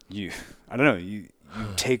 you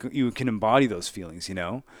can embody those feelings, you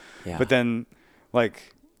know? Yeah. But then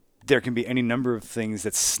like there can be any number of things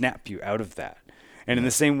that snap you out of that. And in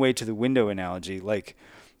the same way to the window analogy, like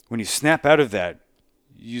when you snap out of that,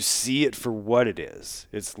 you see it for what it is.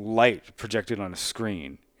 It's light projected on a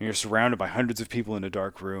screen. And you're surrounded by hundreds of people in a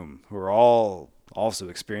dark room who are all also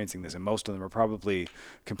experiencing this, and most of them are probably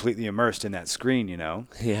completely immersed in that screen, you know?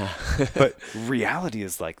 Yeah. But reality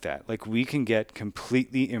is like that. Like we can get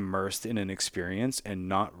completely immersed in an experience and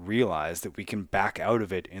not realize that we can back out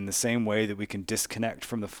of it in the same way that we can disconnect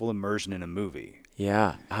from the full immersion in a movie.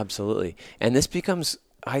 Yeah, absolutely. And this becomes,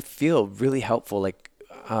 I feel, really helpful. Like,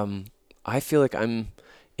 I feel like I'm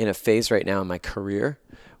in a phase right now in my career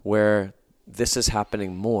where this is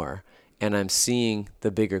happening more. And I'm seeing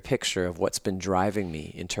the bigger picture of what's been driving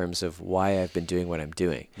me in terms of why I've been doing what I'm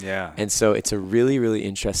doing. Yeah. And so it's a really, really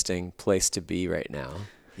interesting place to be right now.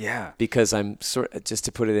 Yeah. Because I'm just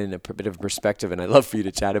to put it in a bit of perspective, and I'd love for you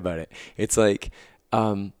to chat about it. It's like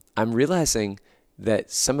I'm realizing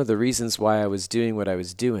that some of the reasons why I was doing what I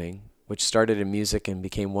was doing, which started in music and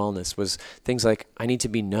became wellness, was things like I need to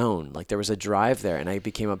be known. Like there was a drive there, and I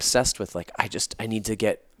became obsessed with like I need to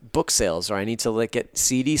get book sales, or I need to like get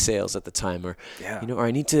CD sales at the time, or you know, or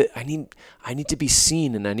I need to be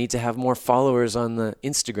seen, and I need to have more followers on the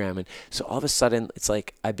Instagram. And so all of a sudden it's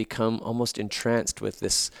like I become almost entranced with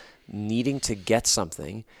this needing to get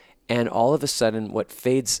something, and all of a sudden what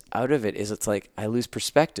fades out of it is it's like I lose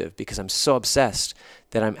perspective because I'm so obsessed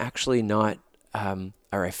that I'm actually not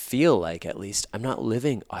or I feel like at least I'm not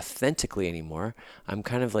living authentically anymore. I'm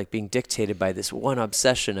kind of like being dictated by this one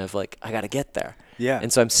obsession of like, I got to get there. Yeah.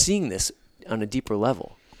 And so I'm seeing this on a deeper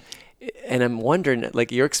level. And I'm wondering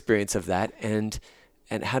like your experience of that and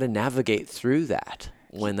how to navigate through that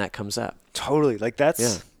when that comes up. Totally. Like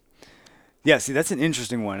that's, see, that's an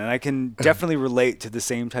interesting one. And I can definitely relate to the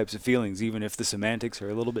same types of feelings, even if the semantics are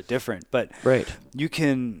a little bit different. But you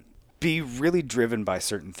can be really driven by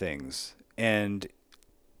certain things. And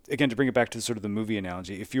again, to bring it back to sort of the movie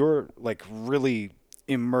analogy, if you're like really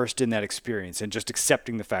immersed in that experience and just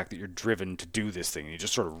accepting the fact that you're driven to do this thing, and you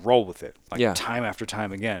just sort of roll with it, like time after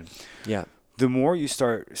time again. Yeah. The more you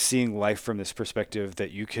start seeing life from this perspective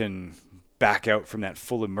that you can back out from that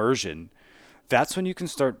full immersion, that's when you can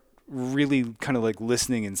start really kind of like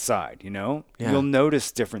listening inside, you know? Yeah. You'll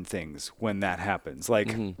notice different things when that happens.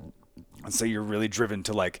 Like, let's say you're really driven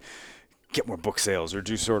to like get more book sales or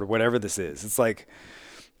do sort of whatever this is. It's like,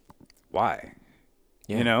 why?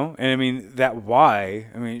 Yeah. You know? And I mean, that why,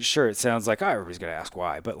 I mean, sure, it sounds like, oh, everybody's going to ask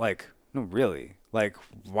why, but like, no, really, like,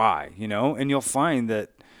 why, you know? And you'll find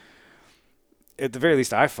that, at the very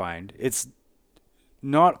least, I find it's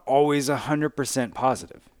not always 100%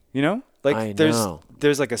 positive, you know? Like,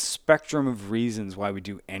 there's like a spectrum of reasons why we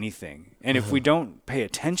do anything. And if we don't pay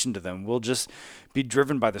attention to them, we'll just be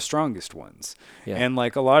driven by the strongest ones. Yeah. And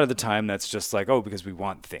like a lot of the time that's just like, oh, because we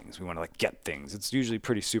want things. We want to like get things. It's usually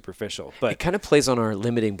pretty superficial. But it kind of plays on our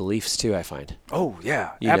limiting beliefs too, I find. Oh,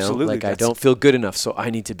 yeah. You absolutely. know? Like I don't feel good enough, so I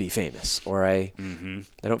need to be famous. Or I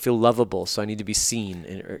don't feel lovable, so I need to be seen.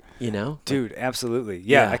 Or, you know? Dude, absolutely.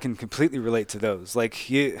 Yeah, I can completely relate to those. Like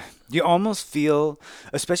you almost feel,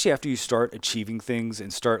 especially after you start achieving things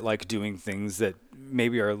and start like doing things that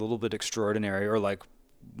maybe are a little bit extraordinary or like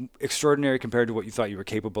extraordinary compared to what you thought you were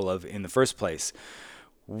capable of in the first place.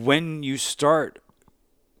 When you start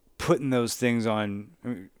putting those things on, I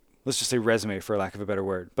mean, let's just say resume for lack of a better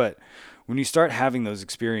word, but when you start having those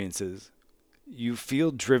experiences, you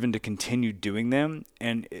feel driven to continue doing them.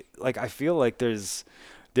 And like, I feel like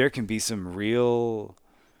there can be some real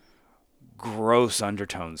gross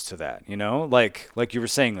undertones to that, you know, like you were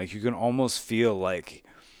saying, like you can almost feel like,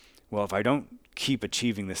 well, if I don't keep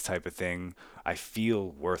achieving this type of thing, I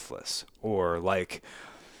feel worthless, or like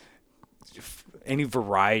any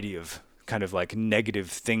variety of kind of like negative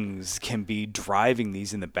things can be driving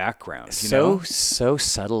these in the background. So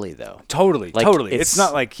subtly though. Totally. It's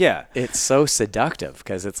not like, it's so seductive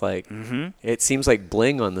because it's like, it seems like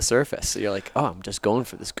bling on the surface. So you're like, oh, I'm just going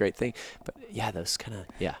for this great thing. But those kind of,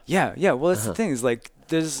 Yeah. Well, that's the thing is like,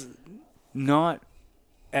 there's not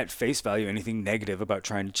at face value anything negative about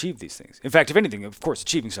trying to achieve these things. In fact, if anything, of course,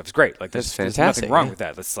 achieving stuff is great. Like there's nothing wrong with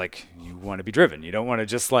that. That's like, you want to be driven. You don't want to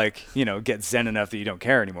just like, you know, get zen enough that you don't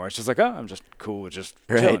care anymore. It's just like, oh, I'm just cool with just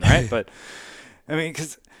chilling, right? But I mean,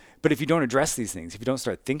 but if you don't address these things, if you don't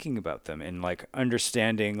start thinking about them and like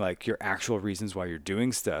understanding like your actual reasons why you're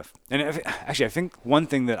doing stuff. And actually, I think one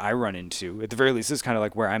thing that I run into, at the very least, is kind of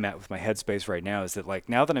like where I'm at with my headspace right now, is that like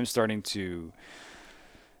now that I'm starting to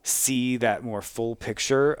see that more full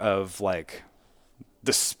picture of like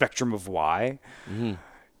the spectrum of why,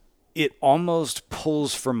 it almost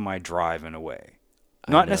pulls from my drive in a way.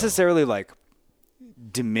 Not necessarily like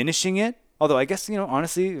diminishing it, although I guess, you know,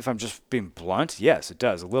 honestly, if I'm just being blunt, yes, it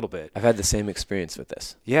does a little bit. I've had the same experience with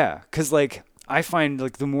this. Yeah, because like I find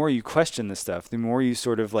like the more you question this stuff, the more you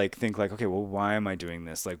sort of like think like, okay, well, why am I doing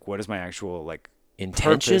this? Like, what is my actual like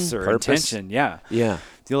intention? Intention? Yeah.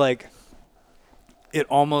 You're like, it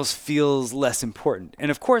almost feels less important. And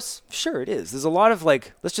of course, sure it is. There's a lot of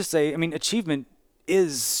like, let's just say, I mean, achievement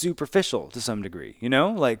is superficial to some degree, you know?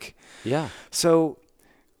 Like, so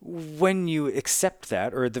when you accept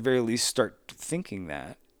that, or at the very least start thinking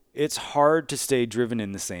that, it's hard to stay driven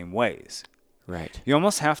in the same ways. Right. You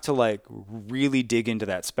almost have to like really dig into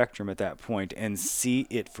that spectrum at that point and see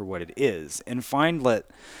it for what it is, and find that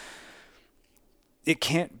it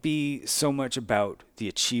can't be so much about the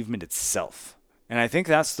achievement itself. And I think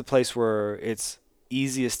that's the place where it's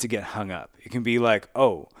easiest to get hung up. It can be like,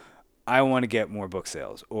 oh, I want to get more book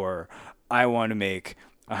sales, or I want to make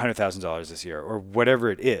 $100,000 this year, or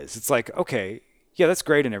whatever it is. It's like, okay, yeah, that's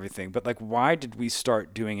great and everything, but like, why did we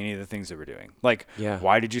start doing any of the things that we're doing? Like,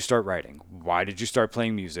 why did you start writing? Why did you start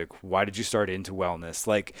playing music? Why did you start into wellness?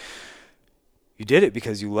 Like, you did it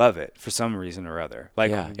because you love it for some reason or other.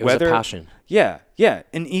 Like, it was a passion. Yeah.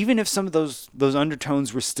 And even if some of those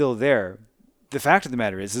undertones were still there, the fact of the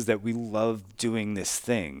matter is that we love doing this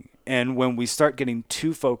thing. And when we start getting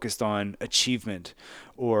too focused on achievement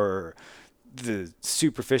or the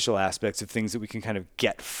superficial aspects of things that we can kind of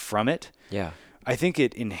get from it, I think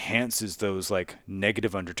it enhances those like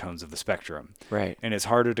negative undertones of the spectrum. Right. And it's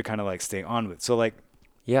harder to kind of like stay on with. So like,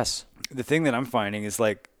 the thing that I'm finding is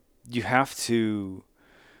like, you have to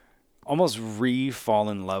almost fall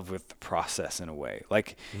in love with the process in a way.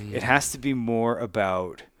 Like it has to be more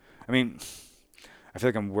about, I mean, I feel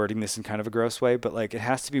like I'm wording this in kind of a gross way, but like it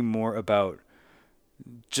has to be more about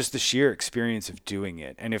just the sheer experience of doing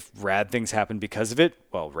it. And if rad things happen because of it,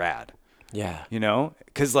 well, rad. Yeah. You know?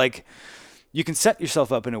 Because like you can set yourself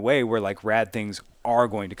up in a way where like rad things are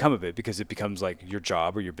going to come of it because it becomes like your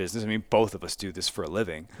job or your business. I mean, both of us do this for a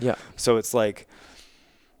living. Yeah. So it's like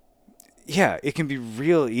yeah, it can be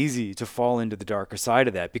real easy to fall into the darker side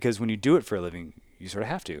of that, because when you do it for a living, you sort of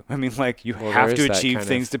have to. I mean, like, you Well, have there to is that achieve kind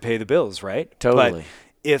things of- to pay the bills, right? Totally. But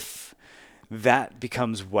if that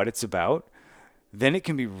becomes what it's about, then it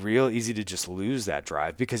can be real easy to just lose that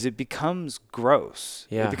drive, because it becomes gross.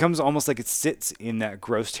 Yeah. It becomes almost like it sits in that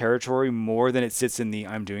gross territory more than it sits in the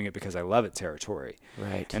I'm doing it because I love it territory.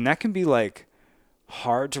 Right. And that can be like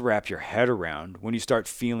hard to wrap your head around when you start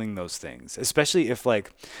feeling those things, especially if,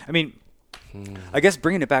 like, I mean, I guess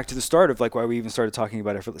bringing it back to the start of like why we even started talking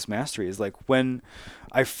about effortless mastery is like when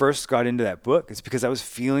I first got into that book, it's because I was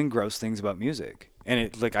feeling gross things about music, and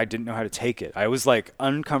it, like, I didn't know how to take it. I was like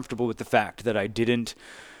uncomfortable with the fact that I didn't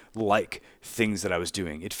like things that I was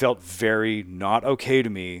doing. It felt very not okay to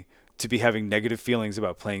me to be having negative feelings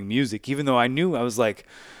about playing music, even though I knew I was like,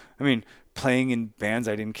 I mean, playing in bands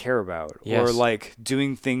I didn't care about, Yes. or like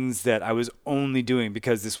doing things that I was only doing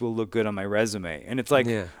because this will look good on my resume. And it's like,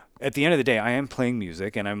 Yeah. at the end of the day, I am playing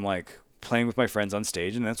music and I'm like playing with my friends on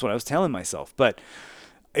stage, and that's what I was telling myself. But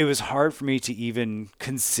it was hard for me to even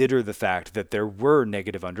consider the fact that there were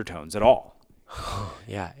negative undertones at all.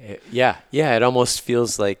 Yeah. It almost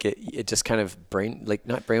feels like it just kind of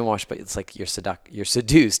not brainwashed, but it's like you're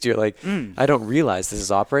seduced. You're like, I don't realize this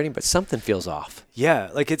is operating, but something feels off. Yeah,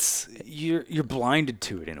 like it's you're blinded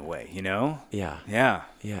to it in a way, you know? Yeah. Yeah.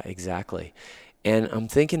 Yeah, exactly. And I'm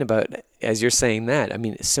thinking about, as you're saying that, I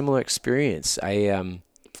mean, a similar experience. I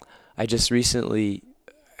just recently,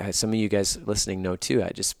 some of you guys listening know too,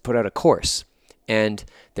 I just put out a course. And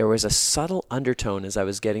there was a subtle undertone as I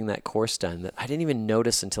was getting that course done that I didn't even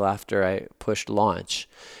notice until after I pushed launch,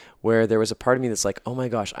 where there was a part of me that's like, oh my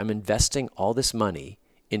gosh, I'm investing all this money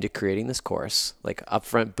into creating this course, like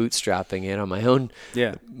upfront bootstrapping it on my own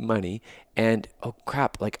money. And oh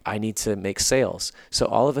crap, like I need to make sales. So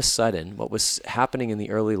all of a sudden, what was happening in the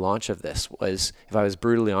early launch of this was, if I was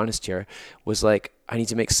brutally honest here, was like, I need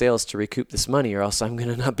to make sales to recoup this money, or else I'm going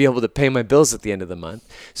to not be able to pay my bills at the end of the month.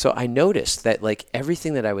 So I noticed that like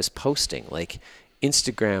everything that I was posting, like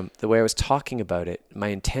Instagram, the way I was talking about it, my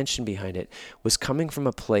intention behind it was coming from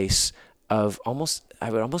a place of I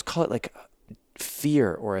would almost call it like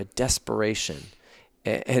fear or a desperation.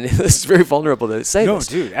 And it's very vulnerable to say this.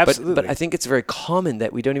 No, dude, absolutely. But I think it's very common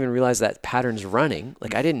that we don't even realize that pattern's running.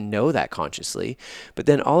 Like I didn't know that consciously. But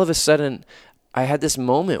then all of a sudden, I had this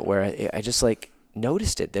moment where I just like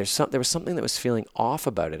noticed it. There was something that was feeling off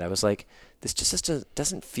about it. I was like, this just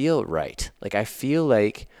doesn't feel right. Like I feel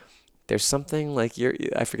like there's something like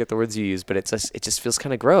I forget the words you use, but it just feels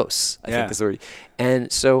kind of gross. I think is the word.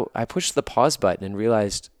 And so I pushed the pause button and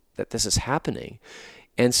realized that this is happening.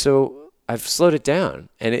 And so I've slowed it down,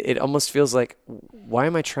 and it almost feels like, why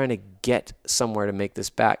am I trying to get somewhere to make this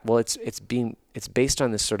back? Well, it's based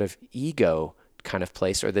on this sort of ego kind of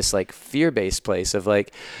place, or this like fear-based place of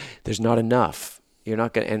like, there's not enough. You're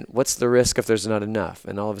not going to, and what's the risk if there's not enough?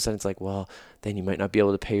 And all of a sudden it's like, well, then you might not be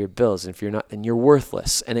able to pay your bills. And if you're not, then you're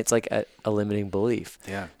worthless. And it's like a limiting belief.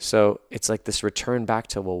 Yeah. So it's like this return back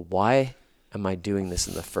to, well, why am I doing this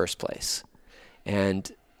in the first place? And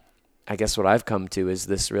I guess what I've come to is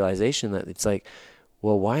this realization that it's like,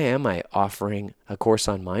 well, why am I offering a course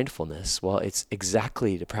on mindfulness? Well, it's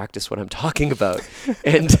exactly to practice what I'm talking about.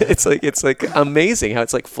 And it's like amazing how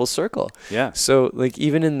it's like full circle. Yeah. So like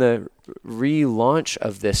even in the relaunch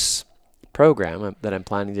of this program that I'm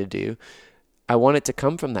planning to do, I want it to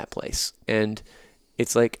come from that place. And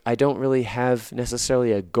it's like, I don't really have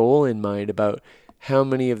necessarily a goal in mind about how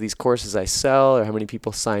many of these courses I sell, or how many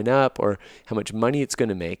people sign up, or how much money it's going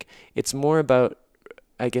to make. It's more about,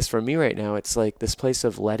 I guess for me right now, it's like this place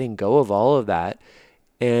of letting go of all of that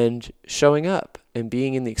and showing up and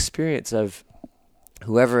being in the experience of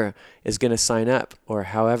whoever is going to sign up, or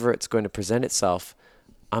however it's going to present itself.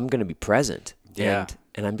 I'm going to be present, and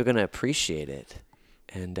I'm going to appreciate it.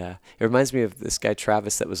 And it reminds me of this guy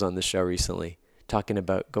Travis that was on the show recently, talking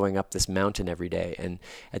about going up this mountain every day. And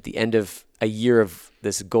at the end of a year of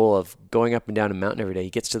this goal of going up and down a mountain every day, he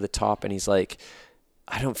gets to the top and he's like,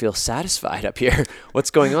 I don't feel satisfied up here.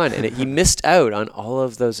 What's going on? And he missed out on all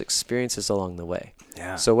of those experiences along the way.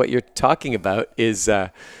 Yeah. So what you're talking about is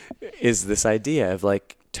this idea of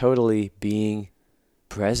like totally being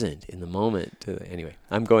present in the moment. Anyway,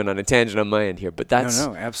 I'm going on a tangent on my end here, but that's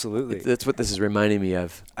no, absolutely. That's what this is reminding me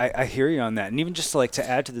of. I hear you on that. And even just like to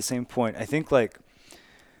add to the same point, I think like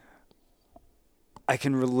I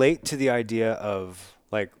can relate to the idea of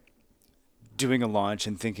like doing a launch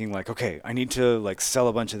and thinking like, okay, I need to like sell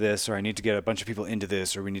a bunch of this, or I need to get a bunch of people into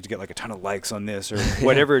this, or we need to get like a ton of likes on this, or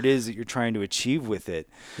whatever it is that you're trying to achieve with it.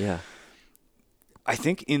 Yeah. I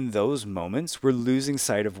think in those moments, we're losing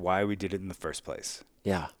sight of why we did it in the first place.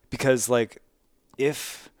 Yeah. Because like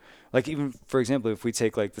if like even for example, if we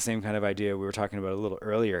take like the same kind of idea we were talking about a little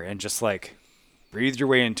earlier and just like breathe your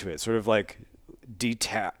way into it, sort of like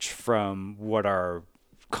detach from what our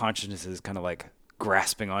consciousness is kind of like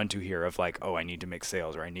grasping onto here of like, oh, I need to make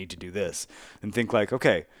sales or I need to do this, and think like,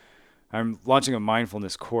 okay, I'm launching a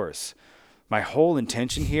mindfulness course. My whole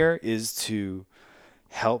intention here is to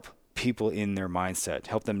help people in their mindset,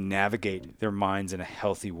 help them navigate their minds in a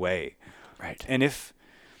healthy way. Right. And if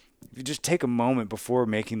you just take a moment before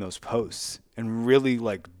making those posts and really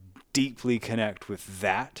like deeply connect with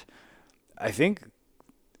that, I think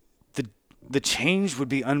the change would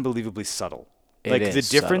be unbelievably subtle. Like the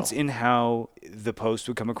difference subtle in how the post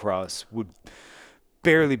would come across would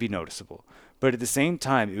barely be noticeable. But at the same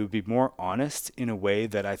time, it would be more honest in a way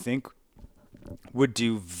that I think would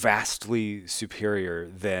do vastly superior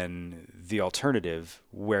than the alternative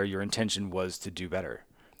where your intention was to do better.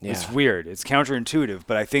 Yeah. It's weird. It's counterintuitive,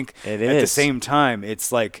 but I think It at the is. same time,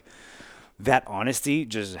 it's like that honesty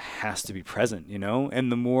just has to be present, you know?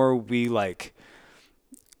 And the more we like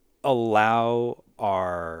allow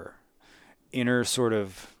our inner sort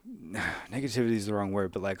of negativity is the wrong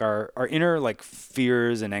word, but like our inner like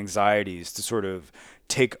fears and anxieties to sort of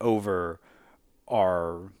take over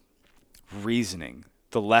our reasoning,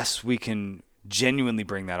 the less we can genuinely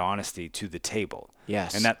bring that honesty to the table.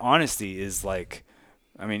 Yes. And that honesty is like,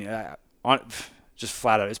 I mean, just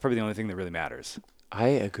flat out, it's probably the only thing that really matters. I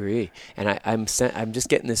agree. And I'm just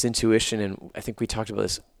getting this intuition, and I think we talked about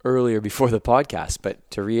this earlier before the podcast, but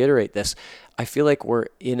to reiterate this, I feel like we're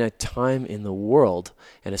in a time in the world,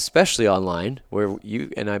 and especially online, where you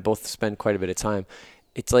and I both spend quite a bit of time.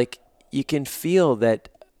 It's like you can feel that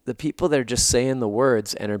the people that are just saying the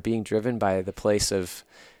words and are being driven by the place of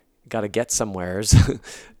got to get somewheres,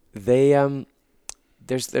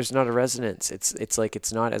 there's not a resonance. It's like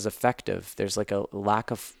it's not as effective. There's like a lack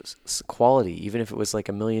of quality, even if it was like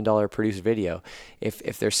 $1 million produced video.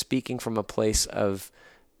 If they're speaking from a place of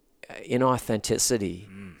inauthenticity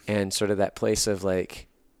and sort of that place of like,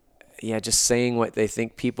 yeah, just saying what they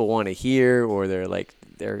think people want to hear, or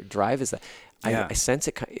their drive is that. Yeah. I sense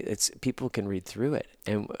it's people can read through it,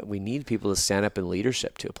 and we need people to stand up in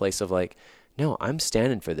leadership to a place of like, no, I'm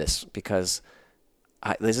standing for this because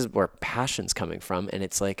this is where passion's coming from, and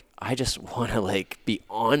it's like I just want to like be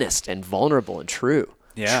honest and vulnerable and true.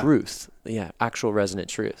 Yeah. Truth. Yeah, actual resonant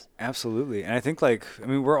truth. Absolutely. And I think like, I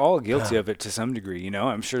mean, we're all guilty of it to some degree, you know?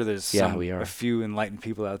 I'm sure there's a few enlightened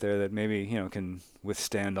people out there that maybe, you know, can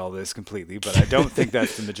withstand all this completely, but I don't think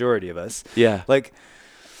that's the majority of us. Yeah. Like,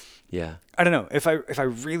 yeah. I don't know, if I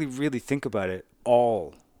really, really think about it,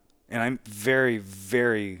 and I'm very,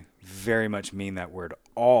 very, very much mean that word,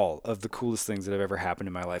 all of the coolest things that have ever happened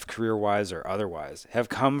in my life, career-wise or otherwise, have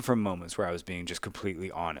come from moments where I was being just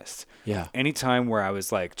completely honest. Yeah. Anytime where I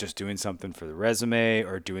was like just doing something for the resume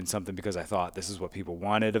or doing something because I thought this is what people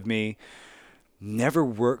wanted of me, never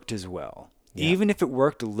worked as well. Yeah. Even if it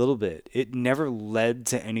worked a little bit, it never led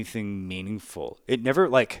to anything meaningful. It never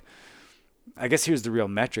like, I guess here's the real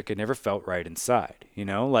metric. It never felt right inside, you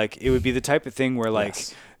know, like it would be the type of thing where like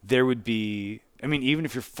there would be, I mean, even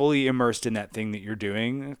if you're fully immersed in that thing that you're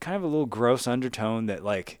doing, kind of a little gross undertone that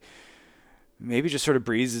like maybe just sort of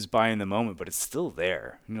breezes by in the moment, but it's still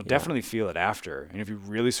there. And you'll definitely feel it after. And if you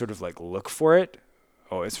really sort of like look for it,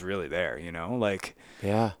 oh, it's really there, you know, like,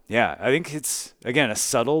 yeah, I think it's, again, a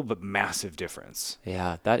subtle but massive difference.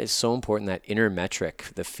 Yeah, that is so important, that inner metric,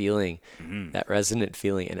 the feeling, that resonant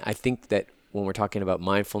feeling. And I think that when we're talking about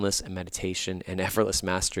mindfulness and meditation and effortless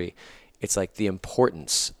mastery, it's like the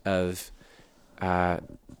importance of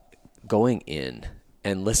going in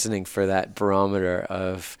and listening for that barometer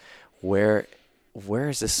of where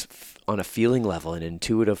is this on a feeling level, an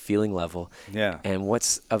intuitive feeling level, and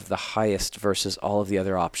what's of the highest versus all of the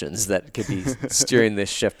other options that could be steering this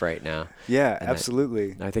ship right now. Yeah, and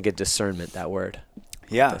absolutely. I think a discernment, that word.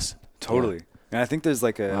 Yeah, totally. Yeah. And I think there's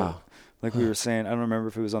like like we were saying, I don't remember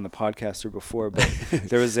if it was on the podcast or before, but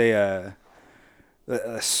there was a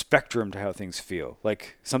spectrum to how things feel.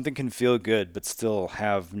 Like something can feel good but still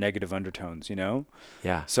have negative undertones, you know?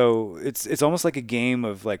 Yeah. So it's almost like a game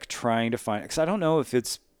of like trying to find, because I don't know if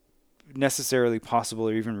it's necessarily possible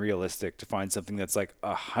or even realistic to find something that's like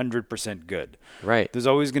 100% good. Right. There's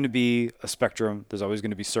always going to be a spectrum. There's always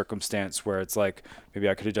going to be circumstance where it's like, maybe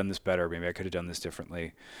I could have done this better. Maybe I could have done this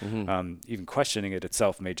differently. Even questioning it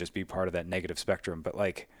itself may just be part of that negative spectrum. But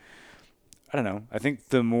like, I don't know. I think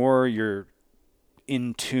the more you're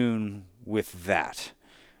in tune with that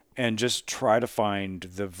and just try to find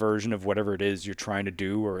the version of whatever it is you're trying to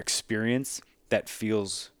do or experience that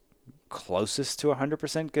feels closest to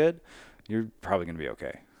 100% good, you're probably going to be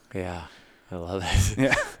okay. Yeah. I love it.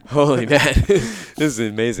 Yeah. Holy man, this is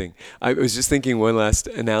amazing. I was just thinking one last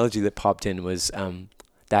analogy that popped in was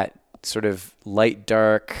that sort of light,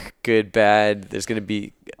 dark, good, bad. There's going to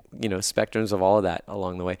be, spectrums of all of that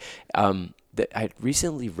along the way. That I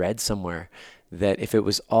recently read somewhere that if it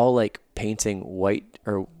was all like painting white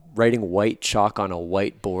or writing white chalk on a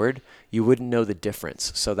white board, you wouldn't know the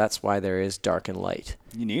difference. So that's why there is dark and light.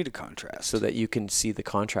 You need a contrast. So that you can see the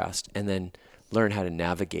contrast and then learn how to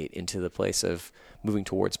navigate into the place of moving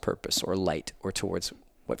towards purpose or light or towards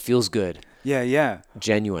what feels good. Yeah.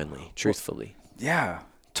 Genuinely, truthfully. Yeah,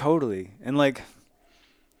 totally. And like,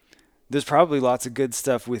 there's probably lots of good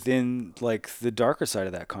stuff within like the darker side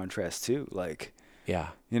of that contrast too. Like, yeah.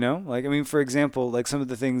 Like, I mean, for example, like some of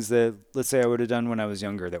the things that, let's say I would have done when I was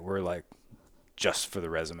younger that were like just for the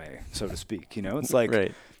resume, so to speak, it's like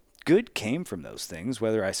right. Good came from those things,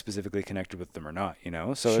 whether I specifically connected with them or not,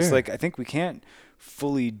 So Sure. It's like, I think we can't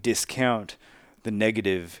fully discount the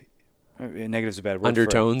negative's a bad word.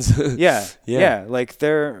 Undertones. Yeah. Like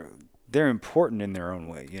they're important in their own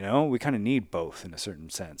way, We kind of need both in a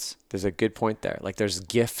certain sense. There's a good point there. Like there's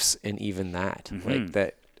gifts in even that, Mm-hmm.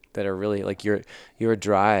 like that are really like your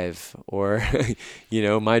drive or,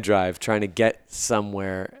 my drive trying to get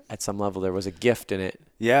somewhere at some level. There was a gift in it.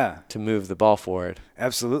 Yeah. To move the ball forward.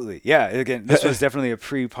 Absolutely. Yeah. Again, this was definitely a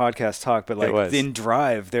pre-podcast talk, but like in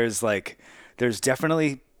drive, there's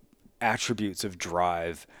definitely attributes of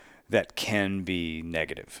drive that can be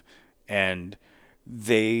negative, and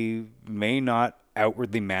they may not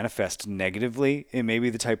outwardly manifest negatively. It may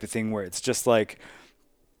be the type of thing where it's just like,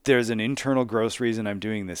 there's an internal gross reason I'm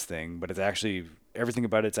doing this thing, but it's actually, everything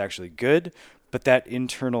about it's actually good. But that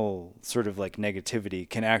internal sort of like negativity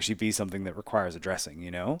can actually be something that requires addressing,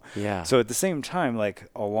 Yeah. So at the same time, like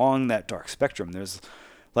along that dark spectrum, there's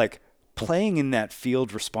like playing in that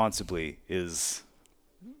field responsibly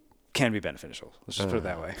can be beneficial. Let's just put it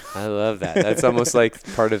that way. I love that. That's almost like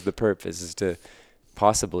part of the purpose is to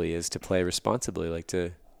play responsibly, like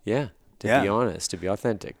to be honest, to be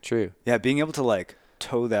authentic. True. Yeah. Being able to like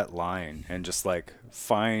toe that line and just like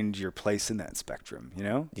find your place in that spectrum,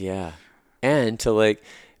 Yeah. And to like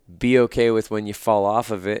be okay with when you fall off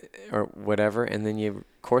of it or whatever, and then you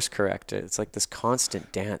course correct it. It's like this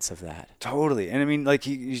constant dance of that. Totally. And I mean, like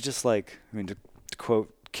you just like, to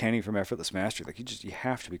quote Kenny from Effortless Mastery, like you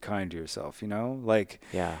have to be kind to yourself, Like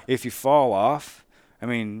if you fall off, I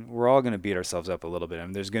mean, we're all going to beat ourselves up a little bit. I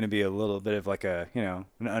mean, there's going to be a little bit of like a,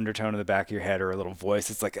 an undertone in the back of your head or a little voice.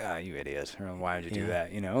 It's like, you idiot. Or why did you do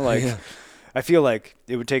that? Like I feel like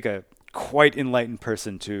it would take a quite enlightened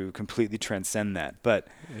person to completely transcend that, but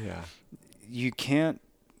you can't's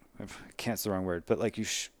the wrong word, but like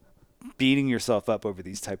beating yourself up over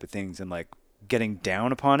these type of things and like getting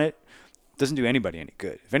down upon it doesn't do anybody any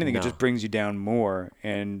good. If anything, it just brings you down more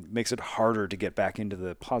and makes it harder to get back into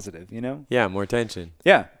the positive, Yeah, more tension.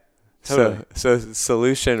 Yeah, totally. So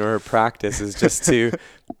solution or practice is just to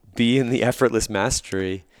be in the effortless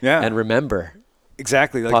mastery and remember.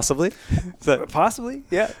 Exactly. Like, possibly? Possibly,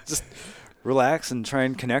 yeah. Just relax and try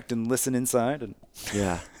and connect and listen inside. And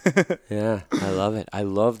Yeah. Yeah, I love it. I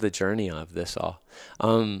love the journey of this all.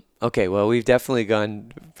 Okay, well, we've definitely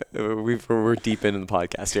we're deep into the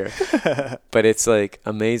podcast here. But it's like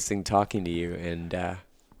amazing talking to you, and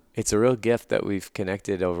it's a real gift that we've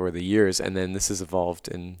connected over the years, and then this has evolved,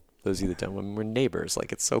 and those of you that don't, I mean, we're neighbors.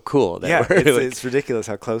 Like, it's so cool. That it's ridiculous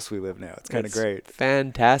how close we live now. It's kind of great.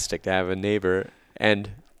 Fantastic to have a neighbor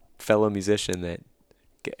and fellow musician that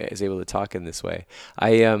is able to talk in this way.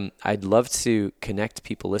 I'd love to connect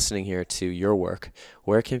people listening here to your work.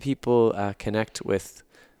 Where can people connect with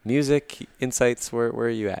music, insights? Where are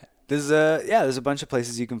you at? There's a bunch of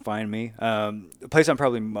places you can find me. The place I'm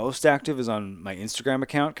probably most active is on my Instagram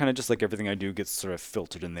account. Kind of just like everything I do gets sort of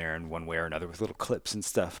filtered in there in one way or another with little clips and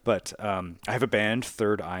stuff. But I have a band,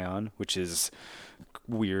 Third Ion, which is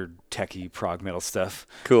weird techie prog metal stuff.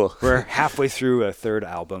 Cool. We're halfway through a third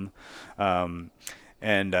album.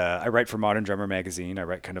 And I write for Modern Drummer magazine. I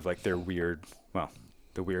write kind of like the weird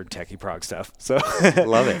techie prog stuff. So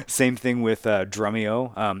love it. Same thing with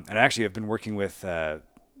Drumeo. And actually I've been working with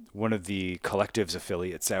one of the Collective's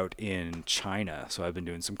affiliates out in China. So I've been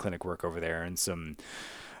doing some clinic work over there and some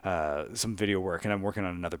video work, and I'm working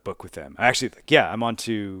on another book with them. I'm on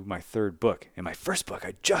to my third book. And my first book,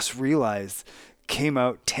 I just realized, came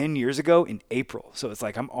out 10 years ago in April. So it's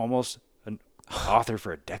like I'm almost an author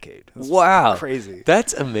for a decade. That's wow. Crazy.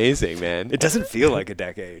 That's amazing, man. It doesn't feel like a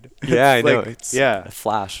decade. Yeah, I know. Like, it's a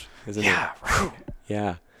flash, isn't it? Yeah, right.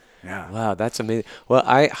 Yeah. Yeah. Wow, that's amazing. Well,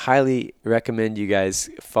 I highly recommend you guys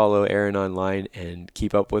follow Aaron online and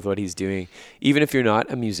keep up with what he's doing. Even if you're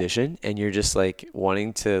not a musician and you're just like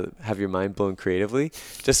wanting to have your mind blown creatively,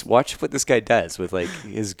 just watch what this guy does with like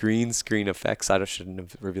his green screen effects. I shouldn't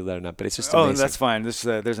have revealed that or not, but it's just amazing. Oh, that's fine. There's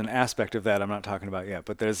an aspect of that I'm not talking about yet,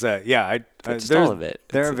 but there's just all of it.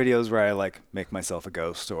 There are videos where I like make myself a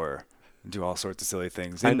ghost or do all sorts of silly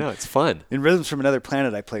things. I know, it's fun. In Rhythms from Another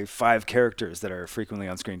Planet, I play 5 characters that are frequently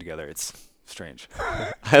on screen together. It's strange.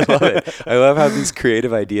 I love it. I love how these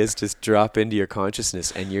creative ideas just drop into your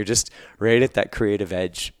consciousness and you're just right at that creative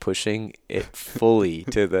edge, pushing it fully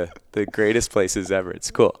to the greatest places ever.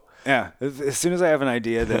 It's cool. Yeah. As soon as I have an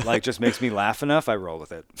idea that like just makes me laugh enough, I roll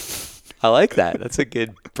with it. I like that. That's a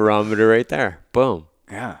good barometer right there. Boom.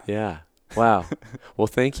 Yeah. Yeah. Wow. Well,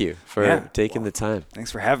 thank you for taking the time.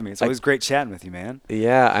 Thanks for having me. It's always great chatting with you, man.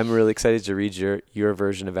 Yeah, I'm really excited to read your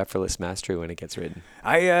version of Effortless Mastery when it gets written.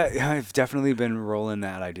 I've definitely been rolling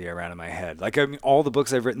that idea around in my head. Like, I mean, all the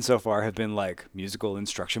books I've written so far have been like musical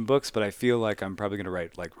instruction books, but I feel like I'm probably going to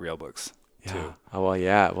write like real books too. Oh, well,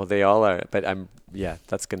 yeah. Well, they all are, but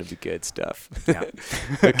that's going to be good stuff. Yeah.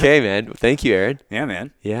 Okay, man. Thank you, Aaron. Yeah,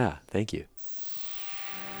 man. Yeah, thank you.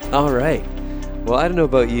 All right. Well, I don't know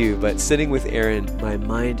about you, but sitting with Aaron, my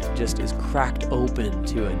mind just is cracked open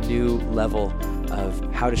to a new level of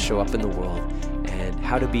how to show up in the world and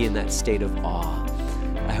how to be in that state of awe.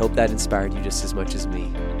 I hope that inspired you just as much as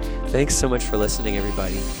me. Thanks so much for listening,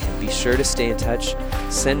 everybody. And be sure to stay in touch.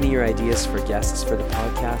 Send me your ideas for guests for the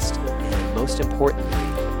podcast. And most importantly,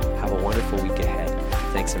 have a wonderful week ahead.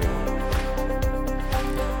 Thanks, everyone.